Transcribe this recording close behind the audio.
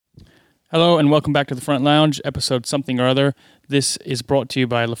Hello and welcome back to the Front Lounge, episode something or other. This is brought to you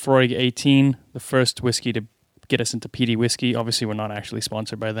by Lafroig 18, the first whiskey to get us into PD whiskey. Obviously, we're not actually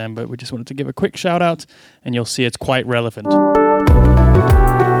sponsored by them, but we just wanted to give a quick shout out, and you'll see it's quite relevant.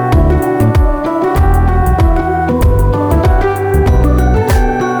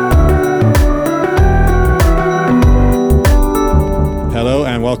 Hello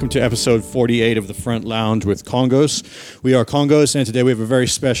and welcome to episode 48 of the Front Lounge with Congos. We are Congos, and today we have a very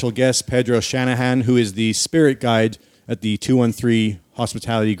special guest, Pedro Shanahan, who is the spirit guide at the 213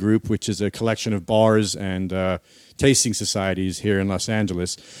 Hospitality Group, which is a collection of bars and tasting societies here in Los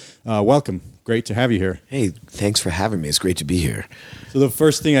Angeles. Welcome. Great to have you here. Hey, thanks for having me. It's great to be here. So the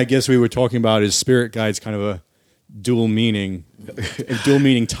first thing I guess we were talking about is spirit guide's kind of a dual meaning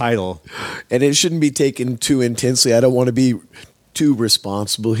title. And it shouldn't be taken too intensely. I don't want to be too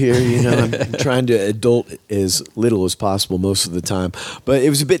responsible here, you know. I'm trying to adult as little as possible most of the time. But it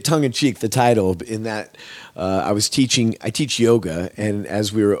was a bit tongue-in-cheek, the title, in that I teach yoga, and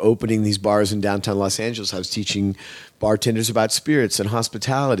as we were opening these bars in downtown Los Angeles, I was teaching bartenders about spirits and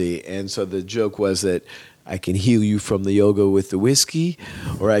hospitality. And so the joke was that I can heal you from the yoga with the whiskey,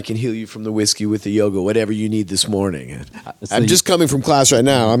 or I can heal you from the whiskey with the yoga, whatever you need this morning. I'm just coming from class right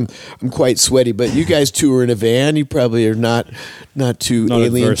now. I'm quite sweaty, but you guys two are in a van. You probably are not too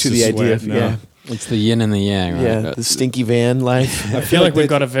alien to the idea of no. It's the yin and the yang, right? Yeah, the stinky van life. I feel like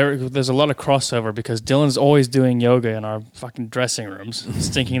there's a lot of crossover because Dylan's always doing yoga in our fucking dressing rooms,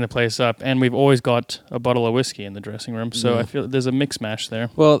 stinking the place up, and we've always got a bottle of whiskey in the dressing room, so I feel there's a mix mash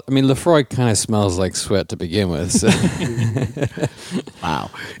there. Well, I mean, Lafroig kind of smells like sweat to begin with. So. Wow.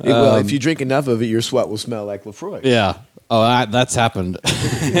 Well, if you drink enough of it, your sweat will smell like Lafroig. Yeah. Oh, that's happened.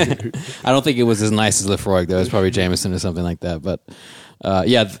 I don't think it was as nice as Lafroig, though. It was probably Jameson or something like that, but...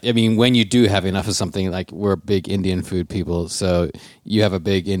 yeah, I mean, when you do have enough of something, like we're big Indian food people, so you have a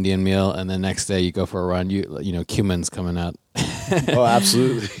big Indian meal, and the next day you go for a run, you know, cumin's coming out. Oh,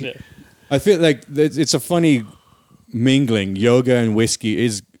 absolutely. Yeah. I feel like it's a funny mingling. Yoga and whiskey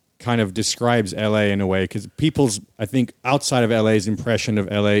kind of describes LA in a way, because I think outside of LA's impression of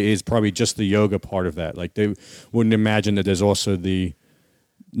LA is probably just the yoga part of that. Like they wouldn't imagine that there's also the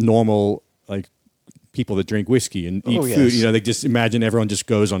normal, like, people that drink whiskey and eat food. You know, they just imagine everyone just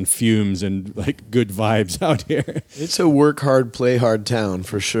goes on fumes and like good vibes out here. It's a work hard, play hard town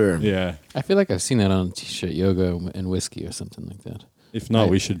for sure. Yeah. I feel like I've seen that on a t-shirt, yoga and whiskey or something like that. If not,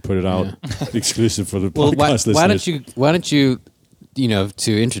 we should put it out exclusive for the podcast listeners. Why don't you,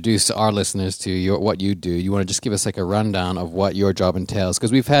 to introduce our listeners to what you do, you want to just give us like a rundown of what your job entails?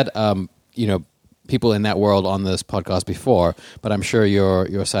 Because we've had, people in that world on this podcast before, but I'm sure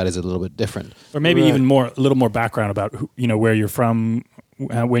your side is a little bit different. Or maybe even a little more background about where you're from,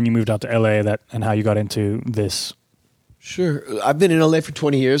 when you moved out to LA, and how you got into this. Sure. I've been in LA for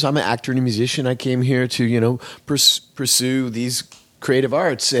 20 years. I'm an actor and a musician. I came here to, pursue these creative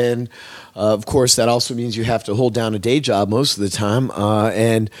arts. And, of course, that also means you have to hold down a day job most of the time.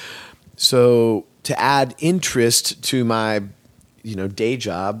 And so to add interest to my day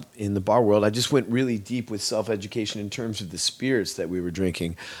job in the bar world, I just went really deep with self-education in terms of the spirits that we were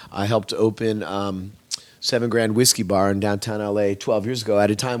drinking. I helped open 7 Grand Whiskey Bar in downtown LA 12 years ago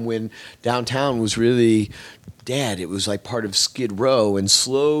at a time when downtown was really dead. It was like part of Skid Row, and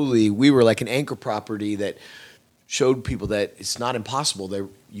slowly we were like an anchor property that showed people that it's not impossible.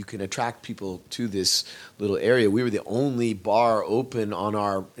 You can attract people to this little area. We were the only bar open on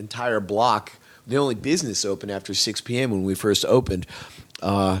our entire block, the only business open after 6 p.m. when we first opened.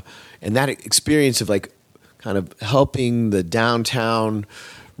 And that experience of like kind of helping the downtown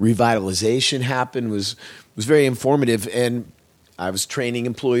revitalization happen was very informative. And I was training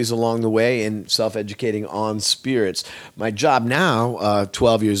employees along the way and self-educating on spirits. My job now,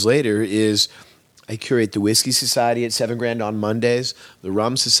 12 years later, is I curate the Whiskey Society at 7 Grand on Mondays, the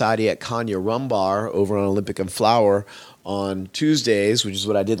Rum Society at Kanya Rum Bar over on Olympic and Flower on Tuesdays, which is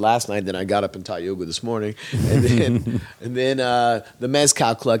what I did last night. Then I got up and taught yoga this morning. And then the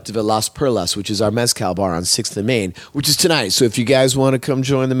Mezcal Collective at Las Perlas, which is our Mezcal bar on 6th and Main, which is tonight. So if you guys want to come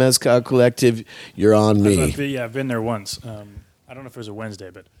join the Mezcal Collective, you're on me. I've been there once. I don't know if it was a Wednesday,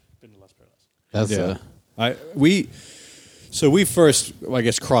 but I've been to Las Perlas. So we first, I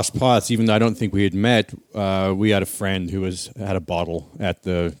guess, crossed paths, even though I don't think we had met. We had a friend who had a bottle at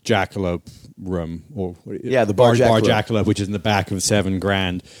the Jackalope room. The Bar Jackalope, which is in the back of 7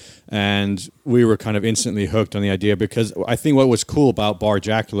 Grand. And we were kind of instantly hooked on the idea, because I think what was cool about Bar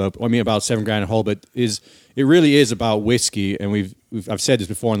Jackalope, about 7 Grand and whole, but it really is about whiskey. And I've said this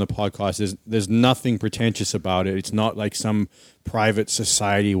before on the podcast, there's nothing pretentious about it. It's not like some private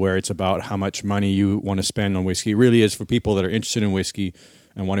society where it's about how much money you want to spend on whiskey. It really is for people that are interested in whiskey,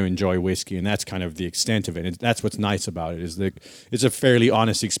 and want to enjoy whiskey, and that's kind of the extent of it. And that's what's nice about it, is that it's a fairly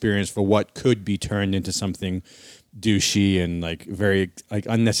honest experience for what could be turned into something douchey and like very like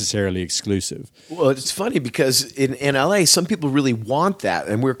unnecessarily exclusive. Well, it's funny because in LA, some people really want that,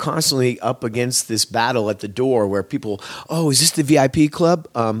 and we're constantly up against this battle at the door where people, oh, is this the VIP club?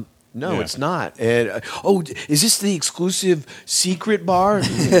 No, Yeah. it's not. And oh, is this the exclusive secret bar?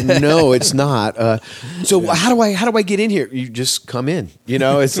 No, it's not. So how do I get in here? You just come in. You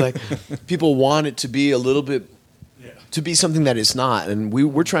know, it's like people want it to be a little bit to be something that it's not, and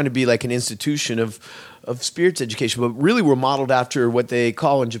we're trying to be like an institution of spirits education, but really we're modeled after what they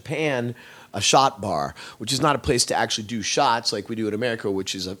call in Japan a shot bar, which is not a place to actually do shots like we do in America,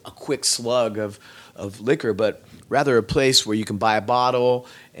 which is a quick slug of liquor, but rather a place where you can buy a bottle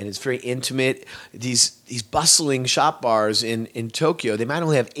and it's very intimate. These bustling shop bars in Tokyo, they might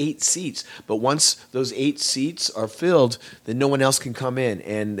only have 8 seats, but once those 8 seats are filled, then no one else can come in.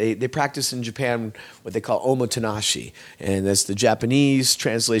 And they practice in Japan what they call omotenashi, and that's the Japanese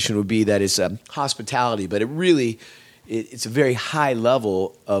translation would be that it's hospitality, but it's a very high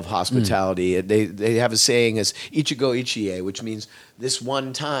level of hospitality. They have a saying as ichigo ichie, which means this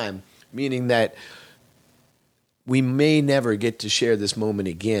one time, meaning that we may never get to share this moment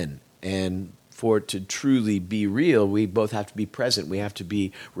again. And for it to truly be real, we both have to be present. We have to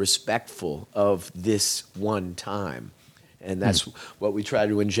be respectful of this one time. And that's what we try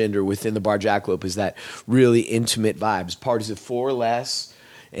to engender within the Bar Jackalope, is that really intimate vibes. Parties of 4 or less,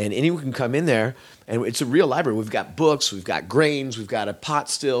 and anyone can come in there. And it's a real library. We've got books, we've got grains, we've got a pot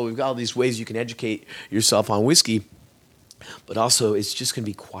still, we've got all these ways you can educate yourself on whiskey. But also, it's just going to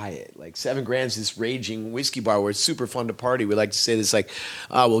be quiet. Like 7 Grand's this raging whiskey bar where it's super fun to party. We like to say this, like,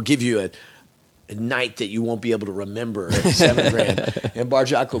 we'll give you a night that you won't be able to remember at 7 Grand. And Bar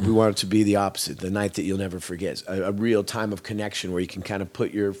Jackalope, we want it to be the opposite, the night that you'll never forget. A real time of connection where you can kind of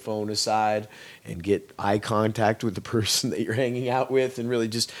put your phone aside and get eye contact with the person that you're hanging out with and really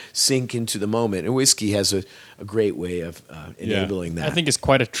just sink into the moment. And whiskey has a great way of enabling that. I think it's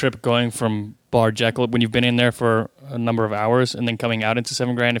quite a trip going from Bar Jackalope when you've been in there for a number of hours and then coming out into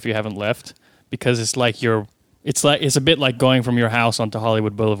 7 Grand if you haven't left, because it's a bit like going from your house onto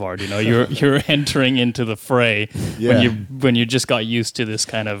Hollywood Boulevard. You know, you're entering into the fray when you just got used to this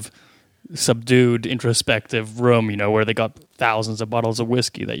kind of subdued, introspective room. You know, where they got thousands of bottles of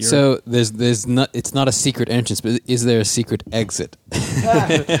whiskey that you're. So there's not. It's not a secret entrance, but is there a secret exit?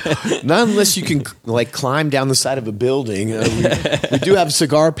 Not unless you can like climb down the side of a building. We do have a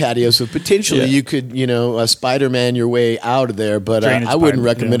cigar patio, so potentially you could, Spider-Man your way out of there. But I wouldn't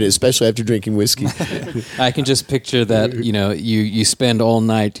recommend it, especially after drinking whiskey. I can just picture that. You spend all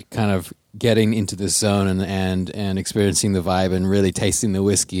night kind of getting into this zone and experiencing the vibe and really tasting the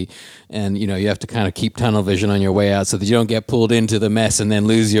whiskey, and you have to kind of keep tunnel vision on your way out so that you don't get pulled into the mess and then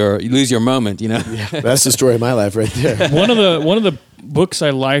lose your moment. That's the story of my life right there. One of the books I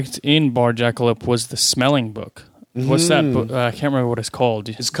liked in Bar Jackalope was the smelling book. What's that book? I can't remember what it's called.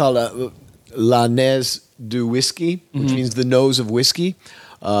 It's called La Nez du Whiskey, which means the nose of whiskey.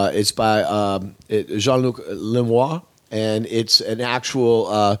 It's by Jean-Luc Lemoyne, and it's an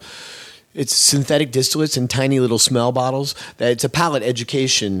actual. It's synthetic distillates in tiny little smell bottles. It's a palate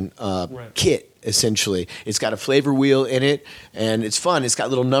education kit, essentially. It's got a flavor wheel in it, and it's fun. It's got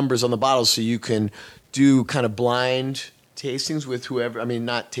little numbers on the bottles, so you can do kind of blind tastings with whoever. I mean,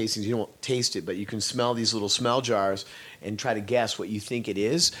 not tastings. You don't taste it, but you can smell these little smell jars and try to guess what you think it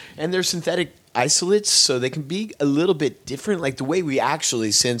is. And they're synthetic isolates, so they can be a little bit different. Like the way we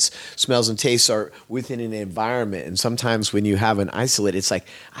actually sense smells and tastes are within an environment. And sometimes when you have an isolate, it's like,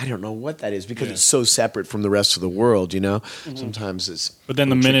 I don't know what that is because it's so separate from the rest of the world, Sometimes it's. But then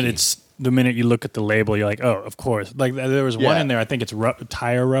the minute you look at the label, you're like, oh, of course. Like there was one in there, I think it's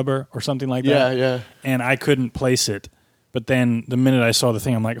tire rubber or something like that. Yeah. And I couldn't place it. But then the minute I saw the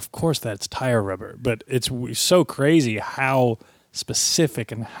thing, I'm like, of course that's tire rubber. But it's so crazy how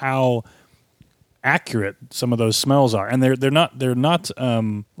specific and how accurate some of those smells are, and they're not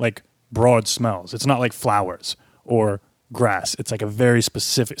like broad smells. It's not like flowers or grass. It's like a very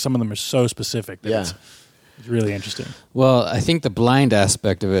specific. Some of them are so specific that it's really interesting. Well, I think the blind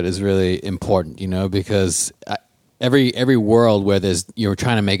aspect of it is really important, because every world where you're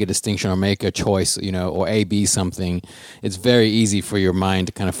trying to make a distinction or make a choice, or A, B something, it's very easy for your mind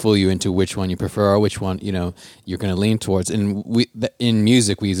to kind of fool you into which one you prefer or which one, you're going to lean towards. And in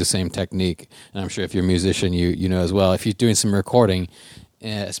music, we use the same technique. And I'm sure if you're a musician, you know as well. If you're doing some recording,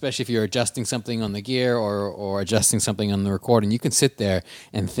 especially if you're adjusting something on the gear or adjusting something on the recording, you can sit there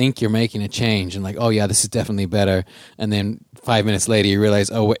and think you're making a change and like, oh yeah, this is definitely better. And then 5 minutes later, you realize,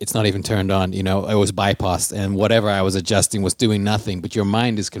 oh, it's not even turned on. You know, it was bypassed, and whatever I was adjusting was doing nothing. But your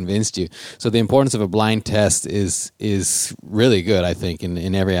mind has convinced you. So the importance of a blind test is really good, I think,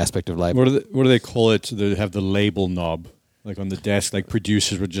 in every aspect of life. What do they call it? They have the label knob. Like on the desk, like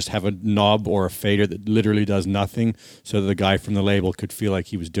producers would just have a knob or a fader that literally does nothing, so that the guy from the label could feel like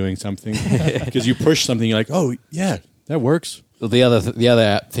he was doing something. Because you push something, you're like, oh yeah, that works. Well, the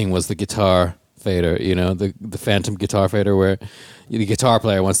other thing was the guitar fader. You know, the phantom guitar fader, where the guitar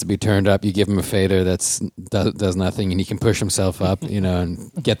player wants to be turned up. You give him a fader does nothing, and he can push himself up. You know,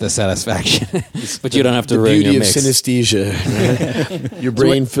 and get the satisfaction. But you don't have to ruin your mix. The beauty of synesthesia. Your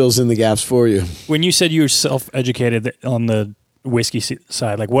brain fills in the gaps for you. When you said you were self-educated on the whiskey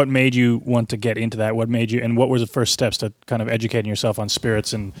side, like what made you want to get into that? What made you, and what were the first steps to kind of educating yourself on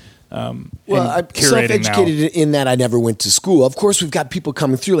spirits and I'm curating self-educated in that I never went to school. Of course, we've got people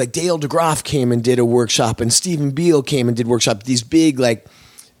coming through, like Dale DeGroff came and did a workshop, and Stephen Beale came and did workshop. These big, like,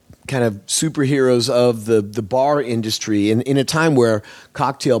 kind of superheroes of the bar industry in a time where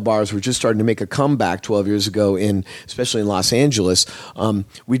cocktail bars were just starting to make a comeback 12 years ago, especially in Los Angeles.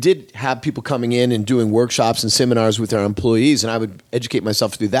 We did have people coming in and doing workshops and seminars with our employees, and I would educate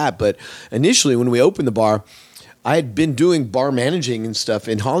myself through that. But initially, when we opened the bar, I had been doing bar managing and stuff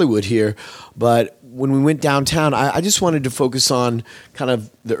in Hollywood here, but when we went downtown, I just wanted to focus on kind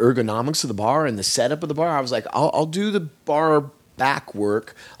of the ergonomics of the bar and the setup of the bar. I was like, I'll do the bar back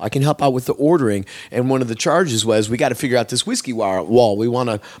work. I can help out with the ordering. And one of the charges was, we got to figure out this whiskey wall. We want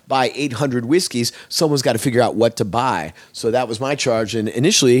to buy 800 whiskeys. Someone's got to figure out what to buy. So that was my charge. And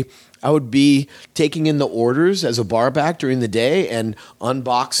initially, I would be taking in the orders as a bar back during the day and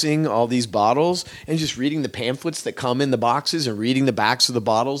unboxing all these bottles and just reading the pamphlets that come in the boxes and reading the backs of the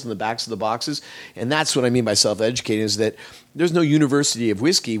bottles and the backs of the boxes. And that's what I mean by self-educating, is that there's no university of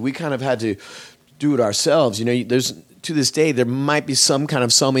whiskey. We kind of had to do it ourselves. You know, to this day, there might be some kind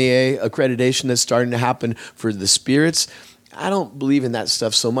of sommelier accreditation that's starting to happen for the spirits. I don't believe in that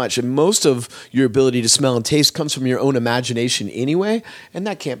stuff so much. And most of your ability to smell and taste comes from your own imagination anyway, and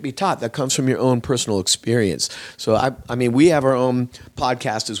that can't be taught. That comes from your own personal experience. So, I mean, we have our own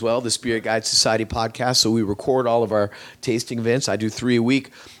podcast as well, the Spirit Guide Society podcast, so we record all of our tasting events. I do 3 a week,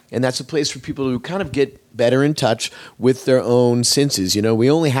 and that's a place for people to kind of get better in touch with their own senses. You know,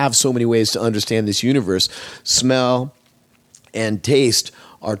 we only have so many ways to understand this universe. Smell and taste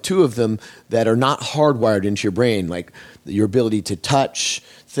are two of them that are not hardwired into your brain, like your ability to touch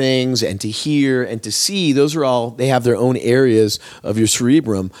things and to hear and to see. Those are all, they have their own areas of your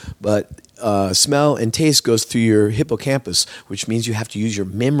cerebrum, but smell and taste goes through your hippocampus, which means you have to use your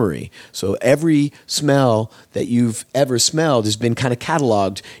memory. So every smell that you've ever smelled has been kind of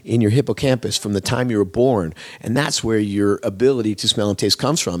cataloged in your hippocampus from the time you were born. And that's where your ability to smell and taste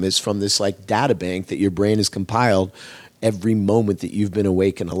comes from. It's from this like data bank that your brain has compiled every moment that you've been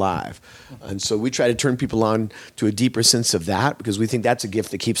awake and alive. And so we try to turn people on to a deeper sense of that, because we think that's a gift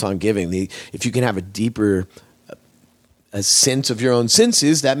that keeps on giving. If you can have a deeper a sense of your own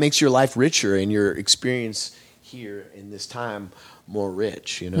senses, that makes your life richer and your experience here in this time more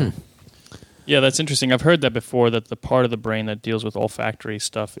rich, you know? Yeah, that's interesting. I've heard that before, that the part of the brain that deals with olfactory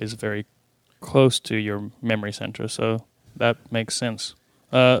stuff is very close to your memory center, so that makes sense.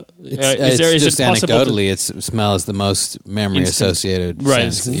 It's just anecdotally, smell is the most memory associated. Right,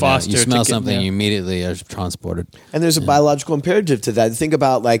 sense. it's faster. You smell something, you immediately are transported. And there's a biological imperative to that. Think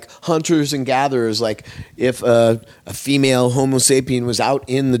about like hunters and gatherers. Like if a female Homo sapien was out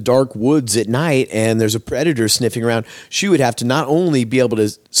in the dark woods at night and there's a predator sniffing around, she would have to not only be able to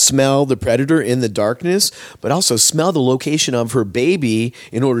smell the predator in the darkness, but also smell the location of her baby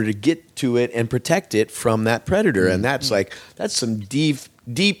in order to get to it and protect it from that predator. And that's some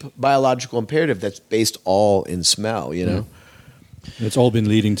deep biological imperative that's based all in smell, you know? It's all been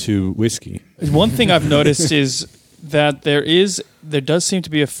leading to whiskey. One thing I've noticed is that there does seem to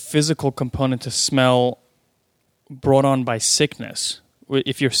be a physical component to smell brought on by sickness.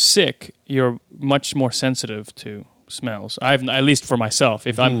 If you're sick, you're much more sensitive to smells. At least for myself.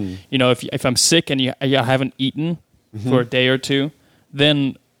 If I'm, if I'm sick and I haven't eaten for a day or two,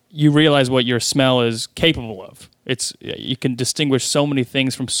 then you realize what your smell is capable of. You can distinguish so many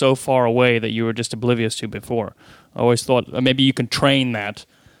things from so far away that you were just oblivious to before. I always thought maybe you can train that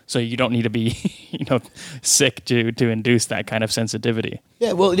so you don't need to be sick to induce that kind of sensitivity.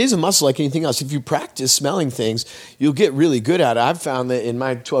 Yeah, well, it is a muscle like anything else. If you practice smelling things, you'll get really good at it. I've found that in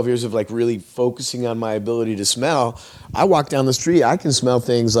my 12 years of like really focusing on my ability to smell, I walk down the street, I can smell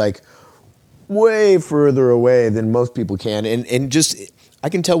things like way further away than most people can. And just I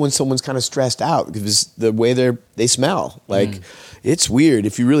can tell when someone's kind of stressed out because the way they smell. Like, it's weird.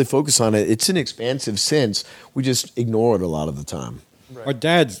 If you really focus on it, it's an expansive sense. We just ignore it a lot of the time. Right. Our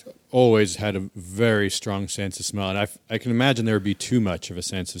dad's always had a very strong sense of smell, and I can imagine there would be too much of a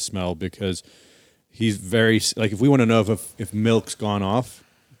sense of smell because he's very, like, if we want to know if milk's gone off,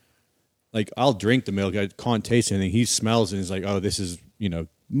 like, I'll drink the milk, I can't taste anything. He smells it and he's like, oh, this is,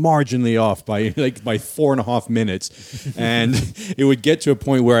 marginally off by 4.5 minutes. And it would get to a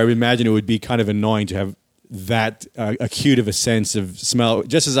point where I would imagine it would be kind of annoying to have that acute of a sense of smell,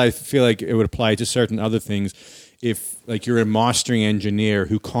 just as I feel like it would apply to certain other things. If, like, you're a mastering engineer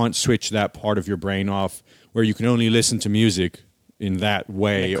who can't switch that part of your brain off, where you can only listen to music in that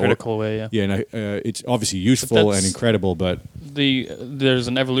way, in a critical way, yeah. Yeah, and it's obviously useful and incredible, but there's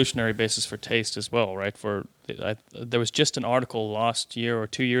an evolutionary basis for taste as well, right? There was just an article last year or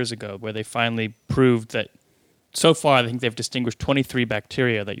 2 years ago where they finally proved that so far I think they've distinguished 23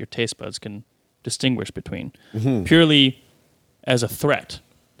 bacteria that your taste buds can distinguish between, purely as a threat,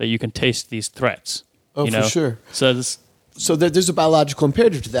 that you can taste these threats. Oh, for sure. So there's a biological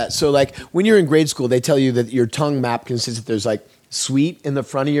imperative to that. So, like, when you're in grade school, they tell you that your tongue map consists of, there's like sweet in the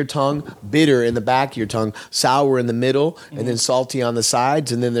front of your tongue, bitter in the back of your tongue, sour in the middle, and then salty on the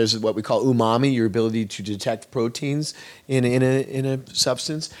sides. And then there's what we call umami, your ability to detect proteins in a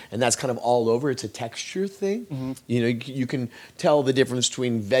substance. And that's kind of all over. It's a texture thing. You can tell the difference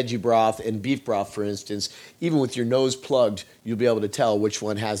between veggie broth and beef broth, for instance. Even with your nose plugged, you'll be able to tell which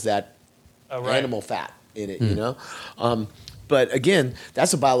one has that animal fat in it, But again,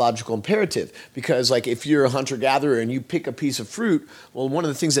 that's a biological imperative because, like, if you're a hunter-gatherer and you pick a piece of fruit, well, one of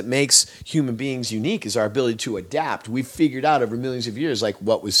the things that makes human beings unique is our ability to adapt. We've figured out over millions of years, like,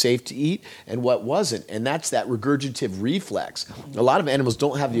 what was safe to eat and what wasn't, and that's that regurgitative reflex. A lot of animals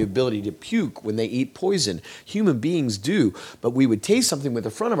don't have the ability to puke when they eat poison. Human beings do, but we would taste something with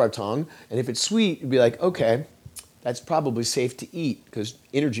the front of our tongue, and if it's sweet, you'd be like, okay, that's probably safe to eat because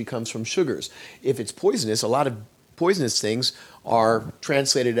energy comes from sugars. If it's poisonous, a lot of poisonous things are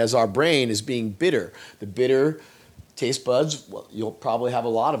translated as our brain as being bitter. The bitter taste buds, well, you'll probably have a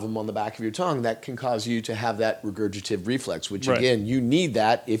lot of them on the back of your tongue. That can cause you to have that regurgitative reflex, which, again, you need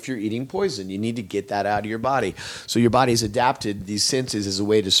that if you're eating poison. You need to get that out of your body. So your body's adapted these senses as a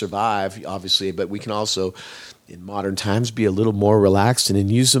way to survive, obviously, but we can also, in modern times, be a little more relaxed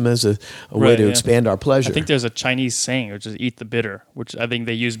and use them as a way to expand our pleasure. I think there's a Chinese saying, which is "eat the bitter," which I think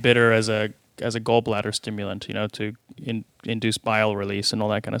they use bitter as a gallbladder stimulant, to induce bile release and all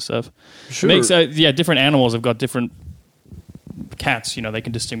that kind of stuff. Sure. Makes different animals have got different. Cats, they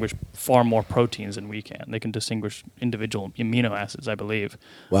can distinguish far more proteins than we can. They can distinguish individual amino acids, I believe.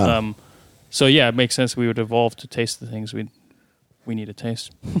 Wow. So yeah, it makes sense we would evolve to taste the things we need to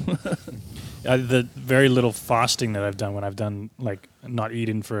taste. The very little fasting that I've done, when I've done, like, not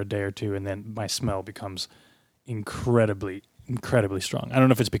eating for a day or two, and then my smell becomes incredibly strong. I don't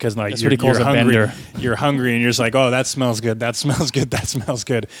know if it's because, like, you're hungry. You're hungry and you're just like, oh, that smells good. That smells good. That smells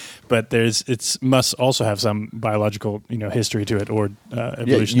good. But it must also have some biological, history to it, or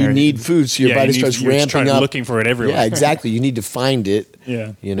evolutionary. You need food, so your body starts ramping up, looking for it everywhere. Yeah, exactly. You need to find it.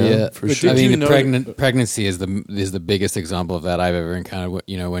 For sure. I mean, pregnancy is the biggest example of that I've ever encountered.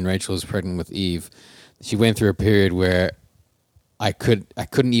 When Rachel was pregnant with Eve, she went through a period where I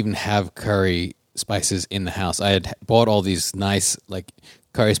couldn't even have curry spices in the house. I had bought all these nice, like,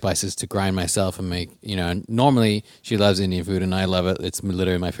 curry spices to grind myself and make, and normally she loves Indian food and I love it. It's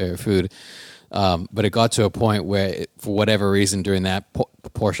literally my favorite food. But it got to a point where, for whatever reason, during that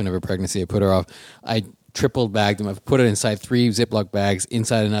portion of her pregnancy, I put her off. I triple bagged them. I put it inside 3 Ziploc bags,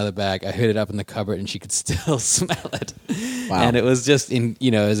 inside another bag. I hid it up in the cupboard and she could still smell it. Wow. And it was just, it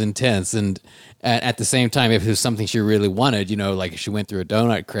was intense. And at the same time, if it was something she really wanted, like if she went through a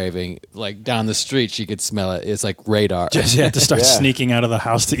donut craving, like down the street, she could smell it. It's like radar. Just had to start sneaking out of the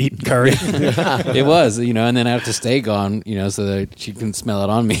house to eat curry. It was, and then I have to stay gone, so that she can smell it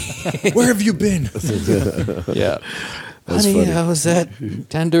on me. Where have you been? Yeah. Honey, I was at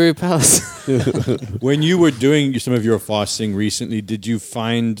Tandoori Palace. When you were doing some of your fasting recently, did you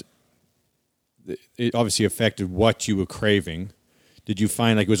find it obviously affected what you were craving? Did you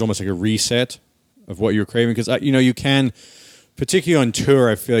find like it was almost like a reset of what you were craving? Because you can, particularly on tour,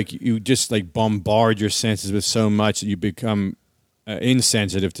 I feel like you just like bombard your senses with so much that you become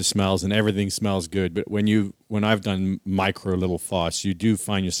insensitive to smells and everything smells good. But when I've done micro little fasts, you do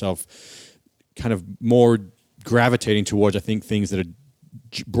find yourself kind of more gravitating towards, I think, things that are,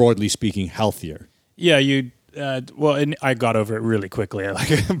 broadly speaking, healthier. Yeah, and I got over it really quickly.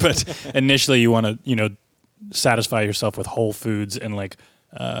 But initially you want to, satisfy yourself with whole foods and like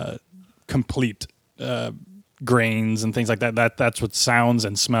complete grains and things like that. That's what sounds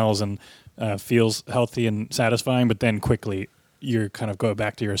and smells and feels healthy and satisfying. But then quickly you kind of go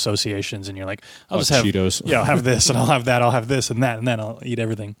back to your associations, and you're like, I'll just have Cheetos. Yeah, I'll have this, and I'll have that. I'll have this and that, and then I'll eat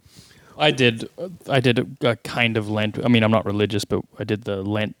everything. I did a kind of Lent. I mean, I'm not religious, but I did the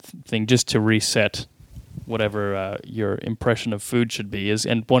Lent thing just to reset whatever your impression of food should be.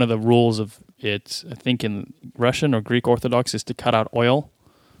 And one of the rules of it, I think in Russian or Greek Orthodox, is to cut out oil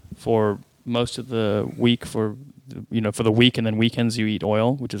for most of the week. For the week, and then weekends you eat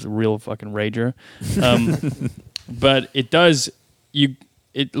oil, which is a real fucking rager. But it does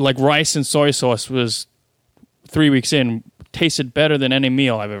like rice and soy sauce was 3 weeks in. Tasted better than any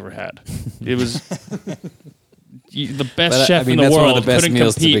meal I've ever had. It was the best chef in the that's world. One of the best couldn't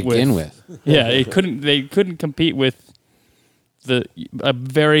meals to compete begin with. Yeah, they couldn't compete with a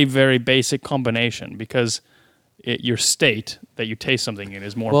very, very basic combination, because your state that you taste something in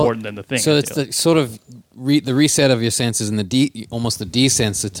is more important than the thing. So it's the sort of the reset of your senses and almost the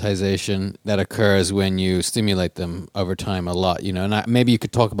desensitization that occurs when you stimulate them over time a lot. And maybe you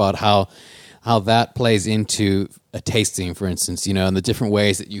could talk about how that plays into a tasting, for instance, and the different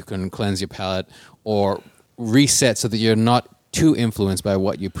ways that you can cleanse your palate or reset so that you're not too influenced by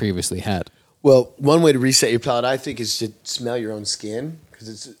what you previously had. Well, one way to reset your palate, I think, is to smell your own skin, because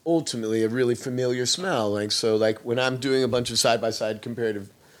it's ultimately a really familiar smell. Like when I'm doing a bunch of side-by-side comparative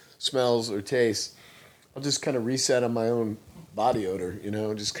smells or tastes, I'll just kind of reset on my own body odor,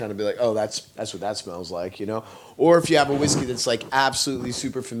 just kind of be like, oh, that's what that smells like, Or if you have a whiskey that's like absolutely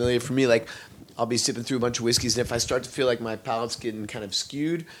super familiar for me, like I'll be sipping through a bunch of whiskeys, and if I start to feel like my palate's getting kind of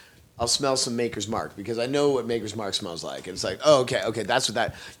skewed, I'll smell some Maker's Mark, because I know what Maker's Mark smells like. And it's like, oh, okay, that's what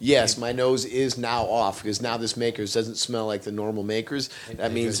that. Yes, my nose is now off, because now this Maker's doesn't smell like the normal Maker's.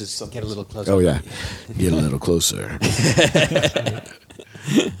 That means it's something. Get a little closer. Oh yeah, get a little closer.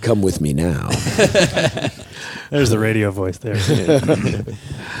 Come with me now. There's the radio voice there.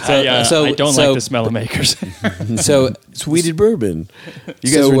 I don't like the smell of Makers. So It's weeded bourbon.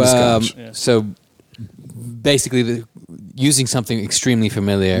 You guys are into Scotch. So basically, using something extremely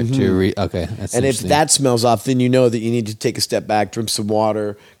familiar to okay. That's And if interesting. that smells off, then you know that you need to take a step back, drink some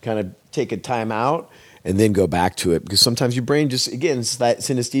water, kind of take a time out, and then go back to it. Because sometimes your brain just, again, it's that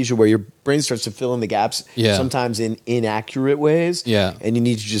synesthesia where your brain starts to fill in the gaps, sometimes in inaccurate ways. Yeah. And you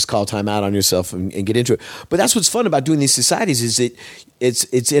need to just call time out on yourself and get into it. But that's what's fun about doing these societies is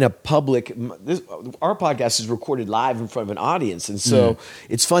it's in a public, our podcast is recorded live in front of an audience. And so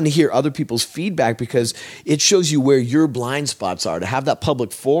it's fun to hear other people's feedback, because it shows you where your blind spots are, to have that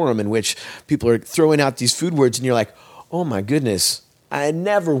public forum in which people are throwing out these food words and you're like, oh my goodness, I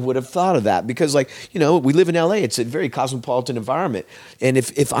never would have thought of that, because we live in LA. It's a very cosmopolitan environment. And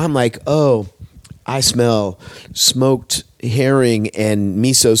if I'm like, oh, I smell smoked herring and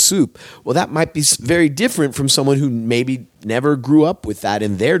miso soup, well, that might be very different from someone who maybe never grew up with that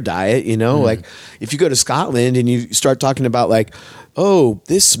in their diet. Like if you go to Scotland and you start talking about like, oh,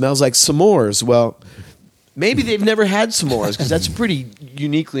 this smells like s'mores. Well, maybe they've never had s'mores, because that's a pretty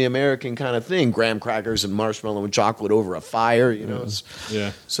uniquely American kind of thing. Graham crackers and marshmallow and chocolate over a fire,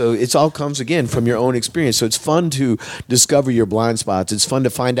 So it all comes, again, from your own experience. So it's fun to discover your blind spots. It's fun to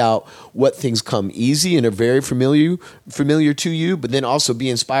find out what things come easy and are very familiar to you, but then also be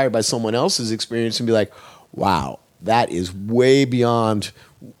inspired by someone else's experience and be like, wow, that is way beyond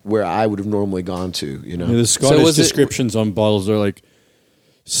where I would have normally gone to. The Scottish descriptions on bottles are like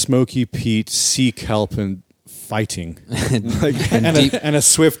smoky peat, sea kelp, and fighting, and a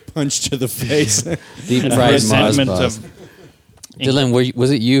swift punch to the face. Deep And fried resentment Mars of Dylan,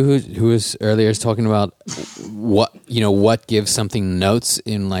 was it you who was earlier talking about what gives something notes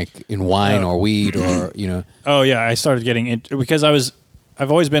in wine or weed or Oh yeah, I started getting into, because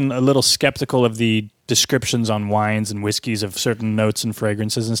I've always been a little skeptical of the descriptions on wines and whiskeys of certain notes and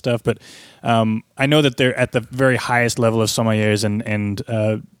fragrances and stuff, but I know that they're at the very highest level of sommeliers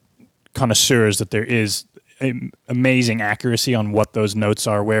and connoisseurs, that there is amazing accuracy on what those notes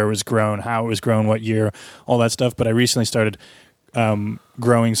are, where it was grown, how it was grown, what year, all that stuff. But I recently started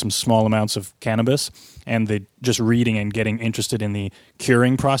growing some small amounts of cannabis, and just reading and getting interested in the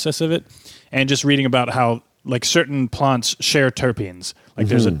curing process of it, and just reading about how certain plants share terpenes.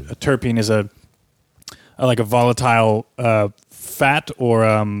 There's a terpene is a volatile fat or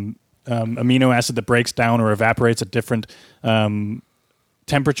amino acid that breaks down or evaporates at different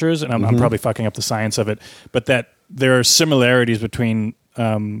temperatures, and I'm probably fucking up the science of it, but that there are similarities between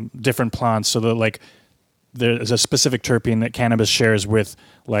different plants, so that there's a specific terpene that cannabis shares with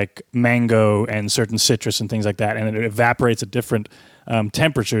mango and certain citrus and things like that, and it evaporates at different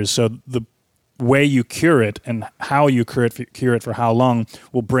temperatures. So the way you cure it and how you cure it for how long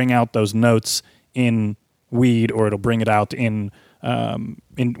will bring out those notes in weed, or it'll bring it out in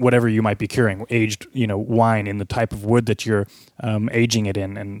whatever you might be curing, aged wine in the type of wood that you're aging it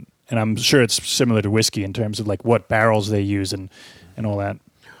in, and I'm sure it's similar to whiskey in terms of like what barrels they use and all that.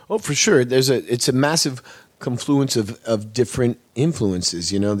 Oh, for sure. It's a massive confluence of different influences.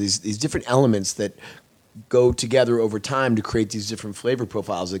 These different elements that go together over time to create these different flavor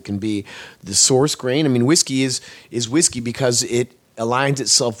profiles. It can be the source grain. I mean, whiskey is whiskey because it aligns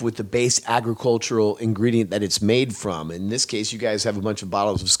itself with the base agricultural ingredient that it's made from. In this case, you guys have a bunch of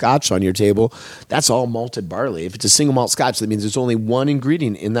bottles of scotch on your table. That's all malted barley. If it's a single malt scotch, that means there's only one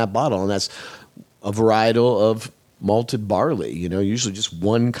ingredient in that bottle, and that's a varietal of malted barley, usually just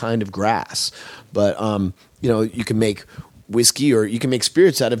one kind of grass. But, you can make whiskey or you can make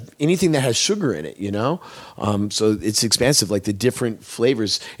spirits out of anything that has sugar in it, so it's expansive, like the different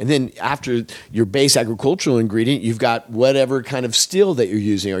flavors. And then after your base agricultural ingredient, you've got whatever kind of still that you're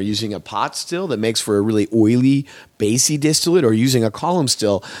using. Are you using a pot still that makes for a really oily, basey distillate, or using a column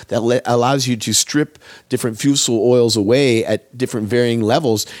still that allows you to strip different fusel oils away at different varying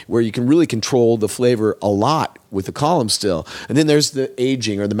levels where you can really control the flavor a lot with the column still. And then there's the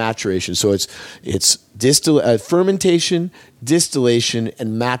aging or the maturation. So it's fermentation, distillation,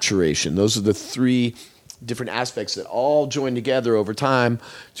 and maturation. Those are the three different aspects that all join together over time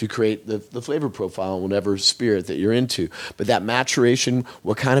to create the flavor profile in whatever spirit that you're into. But that maturation,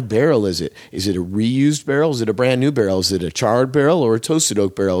 what kind of barrel is it? Is it a reused barrel? Is it a brand new barrel? Is it a charred barrel or a toasted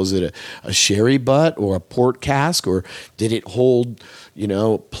oak barrel? Is it a sherry butt or a port cask? Or did it hold,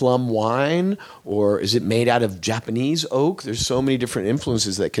 plum wine? Or is it made out of Japanese oak? There's so many different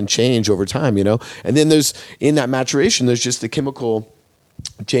influences that can change over time, And then in that maturation, there's just the chemical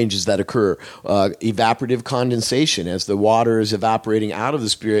changes that occur. Evaporative condensation. As the water is evaporating out of the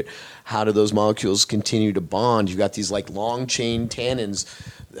spirit, how do those molecules continue to bond? You've got these like long chain tannins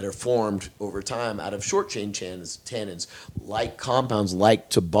that are formed over time out of short chain tannins. Like compounds like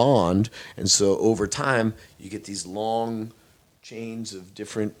to bond, and so over time you get these long chains of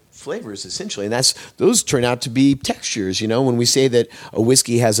different flavors, essentially, and those turn out to be textures. When we say that a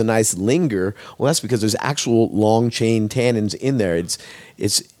whiskey has a nice linger, well, that's because there's actual long chain tannins in there.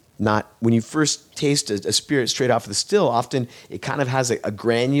 It's not, when you first taste a spirit straight off of the still, often it kind of has a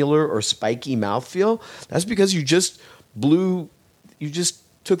granular or spiky mouthfeel. That's because you just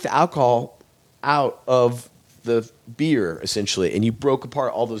took the alcohol out of the beer, essentially, and you broke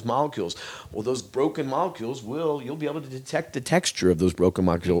apart all those molecules. Well, those broken molecules you'll be able to detect the texture of those broken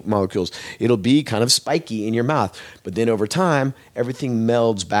molecules. It'll be kind of spiky in your mouth. But then over time, everything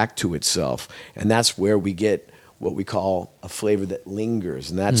melds back to itself. And that's where we get what we call a flavor that lingers,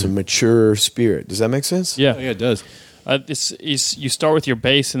 and that's a mature spirit. Does that make sense? Yeah, it does. You start with your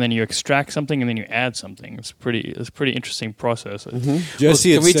base, and then you extract something, and then you add something. It's a pretty interesting process. Mm-hmm.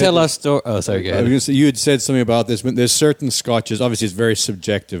 Jesse, can we tell our story? Oh, sorry, go ahead. I was gonna say, you had said something about this. But there's certain scotches. Obviously, it's very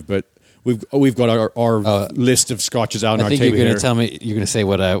subjective, but we've got our list of scotches out on our table. I think you're going to tell me. You're going to say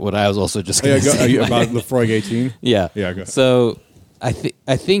what I was also just going to say about Lefroy 18. Yeah. Yeah. Go. So I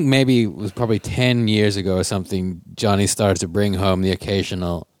think maybe it was probably 10 years ago or something. Johnny started to bring home the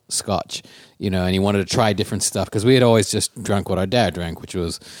occasional scotch, and he wanted to try different stuff because we had always just drunk what our dad drank, which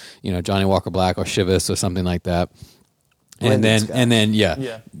was, Johnny Walker Black or Chivas or something like that. And then,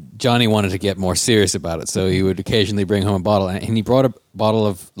 Johnny wanted to get more serious about it, so he would occasionally bring home a bottle, and he brought a bottle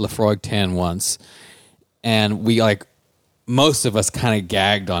of Lefroy 10 once, and we most of us kind of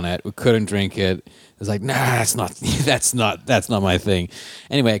gagged on it. We couldn't drink it. It was like, nah, that's not my thing.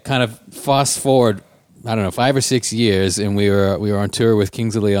 Anyway, kind of fast forward, I don't know, 5 or 6 years, and we were on tour with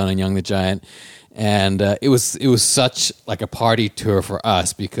Kings of Leon and Young the Giant, and it was such like a party tour for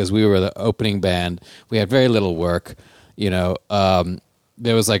us because we were the opening band. We had very little work,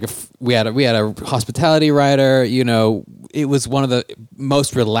 There was we had a hospitality writer. It was one of the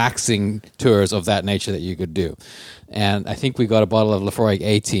most relaxing tours of that nature that you could do. And I think we got a bottle of Lefroy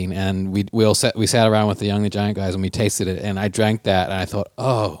 18, and we sat around with the Young the Giant guys and we tasted it, and I drank that, and I thought,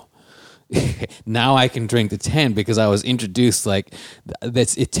 oh. Now I can drink the 10 because I was introduced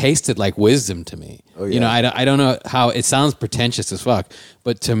it tasted like wisdom to me. Oh, yeah. I don't know how it sounds pretentious as fuck,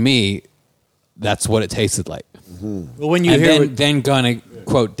 but to me, that's what it tasted like. Mm-hmm. Well, when you then gonna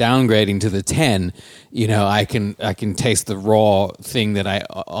quote downgrading to the 10, I can taste the raw thing that I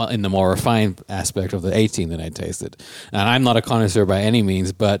in the more refined aspect of the 18 that I tasted. And I'm not a connoisseur by any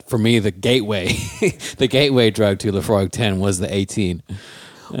means, but for me, the gateway drug to Lefroy 10 was the 18.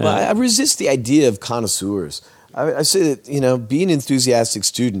 Well, I resist the idea of connoisseurs. I say that, be an enthusiastic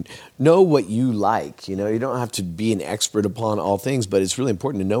student. Know what you like. You don't have to be an expert upon all things, but it's really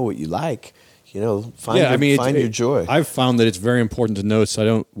important to know what you like. find your joy. I've found that it's very important to know so I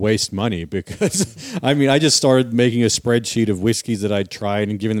don't waste money because, I just started making a spreadsheet of whiskeys that I'd tried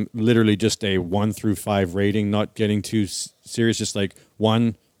and giving them literally just a 1 through 5 rating, not getting too serious, just like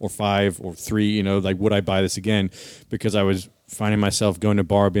 1 or 5 or 3, like would I buy this again? Because I was finding myself going to a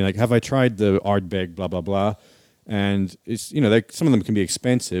bar being like, have I tried the Ardbeg, blah, blah, blah. And it's, some of them can be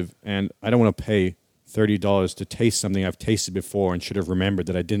expensive and I don't want to pay $30 to taste something I've tasted before and should have remembered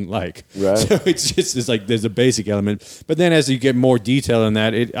that I didn't like. Right. So it's like there's a basic element, but then as you get more detail in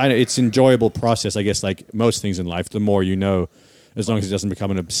that, it's an enjoyable process. I guess like most things in life, the more you know, as long as it doesn't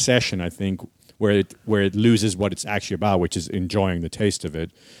become an obsession, I think where it loses what it's actually about, which is enjoying the taste of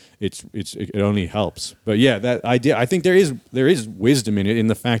it. It only helps. But yeah, that idea, I think there is wisdom in it, in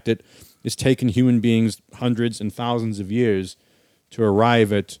the fact that it's taken human beings hundreds and thousands of years to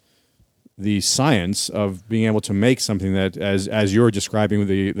arrive at the science of being able to make something that, as you're describing,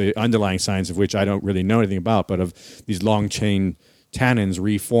 the underlying science of which I don't really know anything about, but of these long chain tannins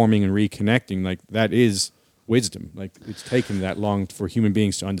reforming and reconnecting, like that is wisdom. Like it's taken that long for human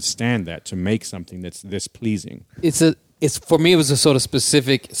beings to understand that, to make something that's this pleasing. It's for me, it was a sort of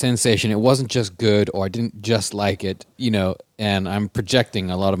specific sensation. It wasn't just good, or I didn't just like it, and I'm projecting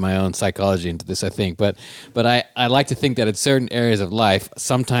a lot of my own psychology into this, I think. But I like to think that in certain areas of life,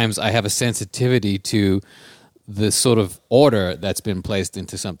 sometimes I have a sensitivity to the sort of order that's been placed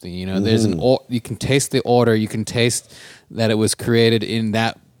into something. There's you can taste the order, you can taste that it was created in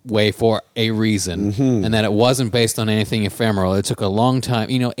that way for a reason, and that it wasn't based on anything ephemeral. It took a long time,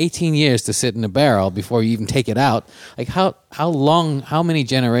 18 years to sit in a barrel before you even take it out. Like how many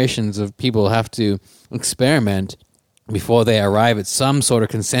generations of people have to experiment before they arrive at some sort of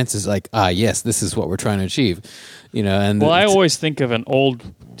consensus, like, yes, this is what we're trying to achieve, and I always think of an old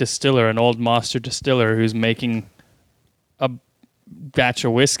distiller, an old master distiller who's making a batch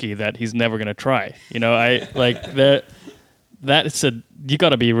of whiskey that he's never going to try. I like that. That's you got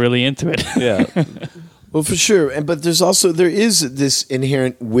to be really into it. Yeah. Well, for sure. But there is this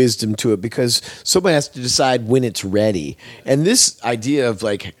inherent wisdom to it, because someone has to decide when it's ready. And this idea of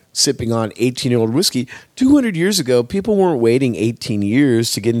like sipping on 18-year-old whiskey, 200 years ago, people weren't waiting 18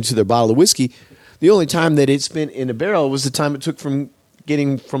 years to get into their bottle of whiskey. The only time that it spent in a barrel was the time it took from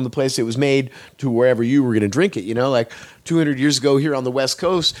getting from the place it was made to wherever you were going to drink it. Like 200 years ago here on the West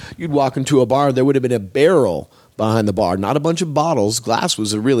Coast, you'd walk into a bar, there would have been a barrel behind the bar, not a bunch of bottles. Glass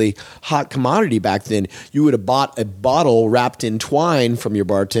was a really hot commodity back then. You would have bought a bottle wrapped in twine from your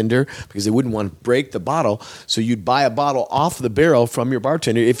bartender because they wouldn't want to break the bottle. So you'd buy a bottle off the barrel from your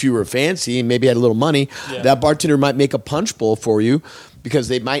bartender. If you were fancy and maybe had a little money, that bartender might make a punch bowl for you, because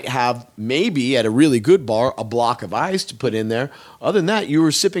they might have, maybe at a really good bar, a block of ice to put in there. Other than that, you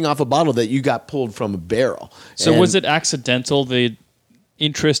were sipping off a bottle that you got pulled from a barrel. So was it accidental, the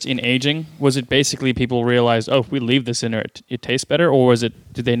interest in aging? Was it basically people realized, if we leave this in there, it tastes better, or did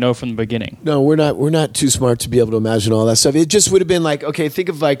they know from the beginning? No, we're not too smart to be able to imagine all that stuff. It just would have been like, okay, think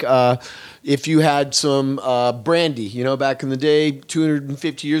of like if you had some brandy, back in the day,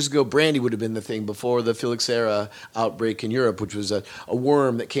 250 years ago, brandy would have been the thing before the phylloxera outbreak in Europe, which was a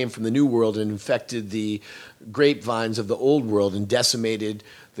worm that came from the New World and infected the grapevines of the Old World and decimated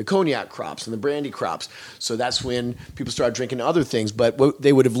the cognac crops and the brandy crops. So that's when people started drinking other things. But what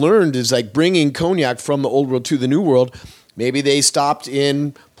they would have learned is like bringing cognac from the Old World to the New World. Maybe they stopped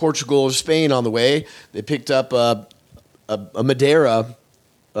in Portugal or Spain on the way. They picked up a Madeira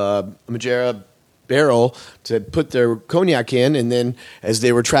barrel to put their cognac in. And then as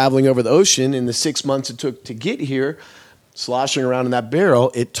they were traveling over the ocean in the 6 months it took to get here, sloshing around in that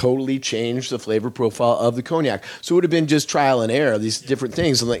barrel, it totally changed the flavor profile of the cognac. So it would have been just trial and error, these different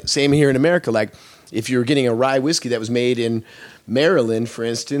things. And like same here in America, like if you're getting a rye whiskey that was made in Maryland, for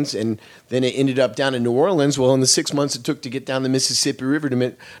instance, and then it ended up down in New Orleans, well, in the 6 months it took to get down the Mississippi River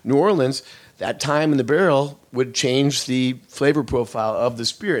to New Orleans, that time in the barrel would change the flavor profile of the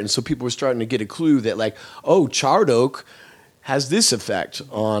spirit. And so people were starting to get a clue that like, charred oak has this effect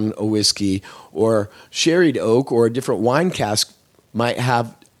on a whiskey, or sherried oak or a different wine cask might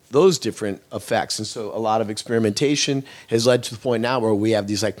have those different effects. And so a lot of experimentation has led to the point now where we have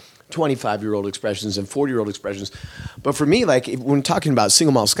these like 25-year-old expressions and 40-year-old expressions. But for me, like when talking about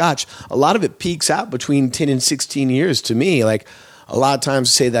single malt scotch, a lot of it peaks out between 10 and 16 years to me. Like a lot of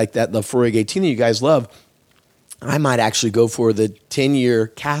times say like that Lafroig 18 that you guys love, I might actually go for the 10-year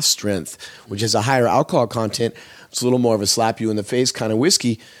cask strength, which has a higher alcohol content. It's a little more of a slap you in the face kind of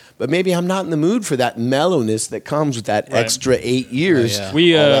whiskey, but maybe I'm not in the mood for that mellowness that comes with that extra 8 years. All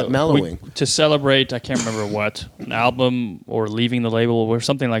that mellowing. To celebrate, I can't remember what, an album or leaving the label or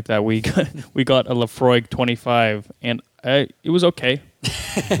something like that. We got a Lafroig 25, and it was okay.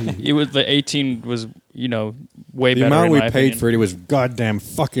 It was the 18 was way The better. amount in we my paid opinion. for it was goddamn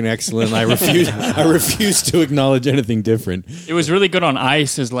fucking excellent. I refuse to acknowledge anything different. It was really good on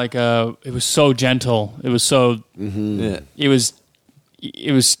ice. It was so gentle. It was so. It was.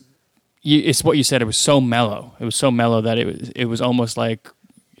 It's what you said. It was so mellow. It was so mellow that it was almost like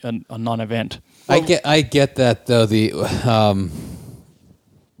a non-event. I get that though.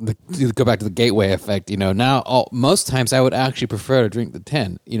 To go back to the gateway effect, now most times I would actually prefer to drink the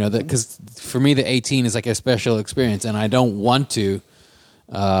 10, because for me the 18 is like a special experience, and I don't want to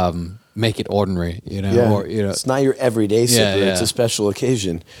make it ordinary, or it's not your everyday sipper. It's a special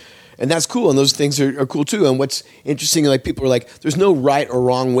occasion. And that's cool, and those things are cool too. And what's interesting, like people are like, there's no right or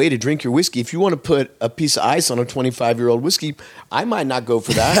wrong way to drink your whiskey. If you want to put a piece of ice on a 25-year-old whiskey, I might not go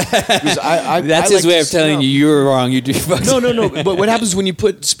for that. That's his way of telling you you're wrong. You do. No. But what happens when you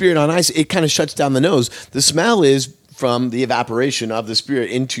put spirit on ice? It kind of shuts down the nose. The smell is from the evaporation of the spirit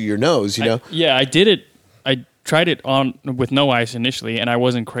into your nose. I did it. I tried it on with no ice initially, and I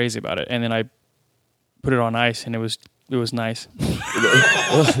wasn't crazy about it. And then I put it on ice, and it was nice.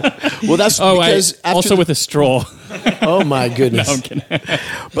 Well, that's because also with a straw. Oh my goodness! No, I'm kidding.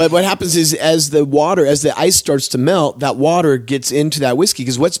 But what happens is, as the ice starts to melt, that water gets into that whiskey.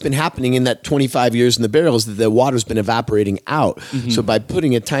 Because what's been happening in that 25 years in the barrel is that the water's been evaporating out. Mm-hmm. So by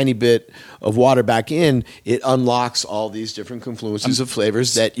putting a tiny bit of water back in, it unlocks all these different confluences of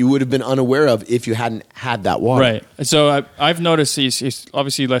flavors that you would have been unaware of if you hadn't had that water. Right. So I've noticed it's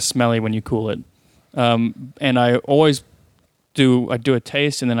obviously less smelly when you cool it. And I always do a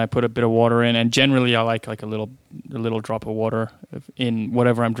taste, and then I put a bit of water in, and generally I like a little drop of water in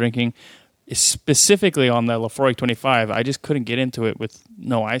whatever I'm drinking. Specifically on the Lafroig 25, I just couldn't get into it with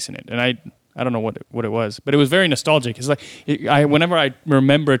no ice in it, and I don't know what it was, but it was very nostalgic. It's like whenever I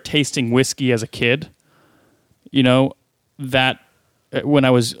remember tasting whiskey as a kid, that when I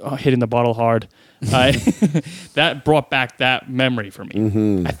was hitting the bottle hard, that brought back that memory for me.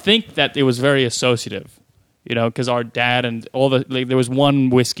 Mm-hmm. I think that it was very associative, because our dad and there was one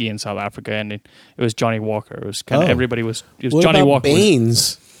whiskey in South Africa, and it was Johnny Walker. It was kind of everybody was. It was what Johnny about Walker.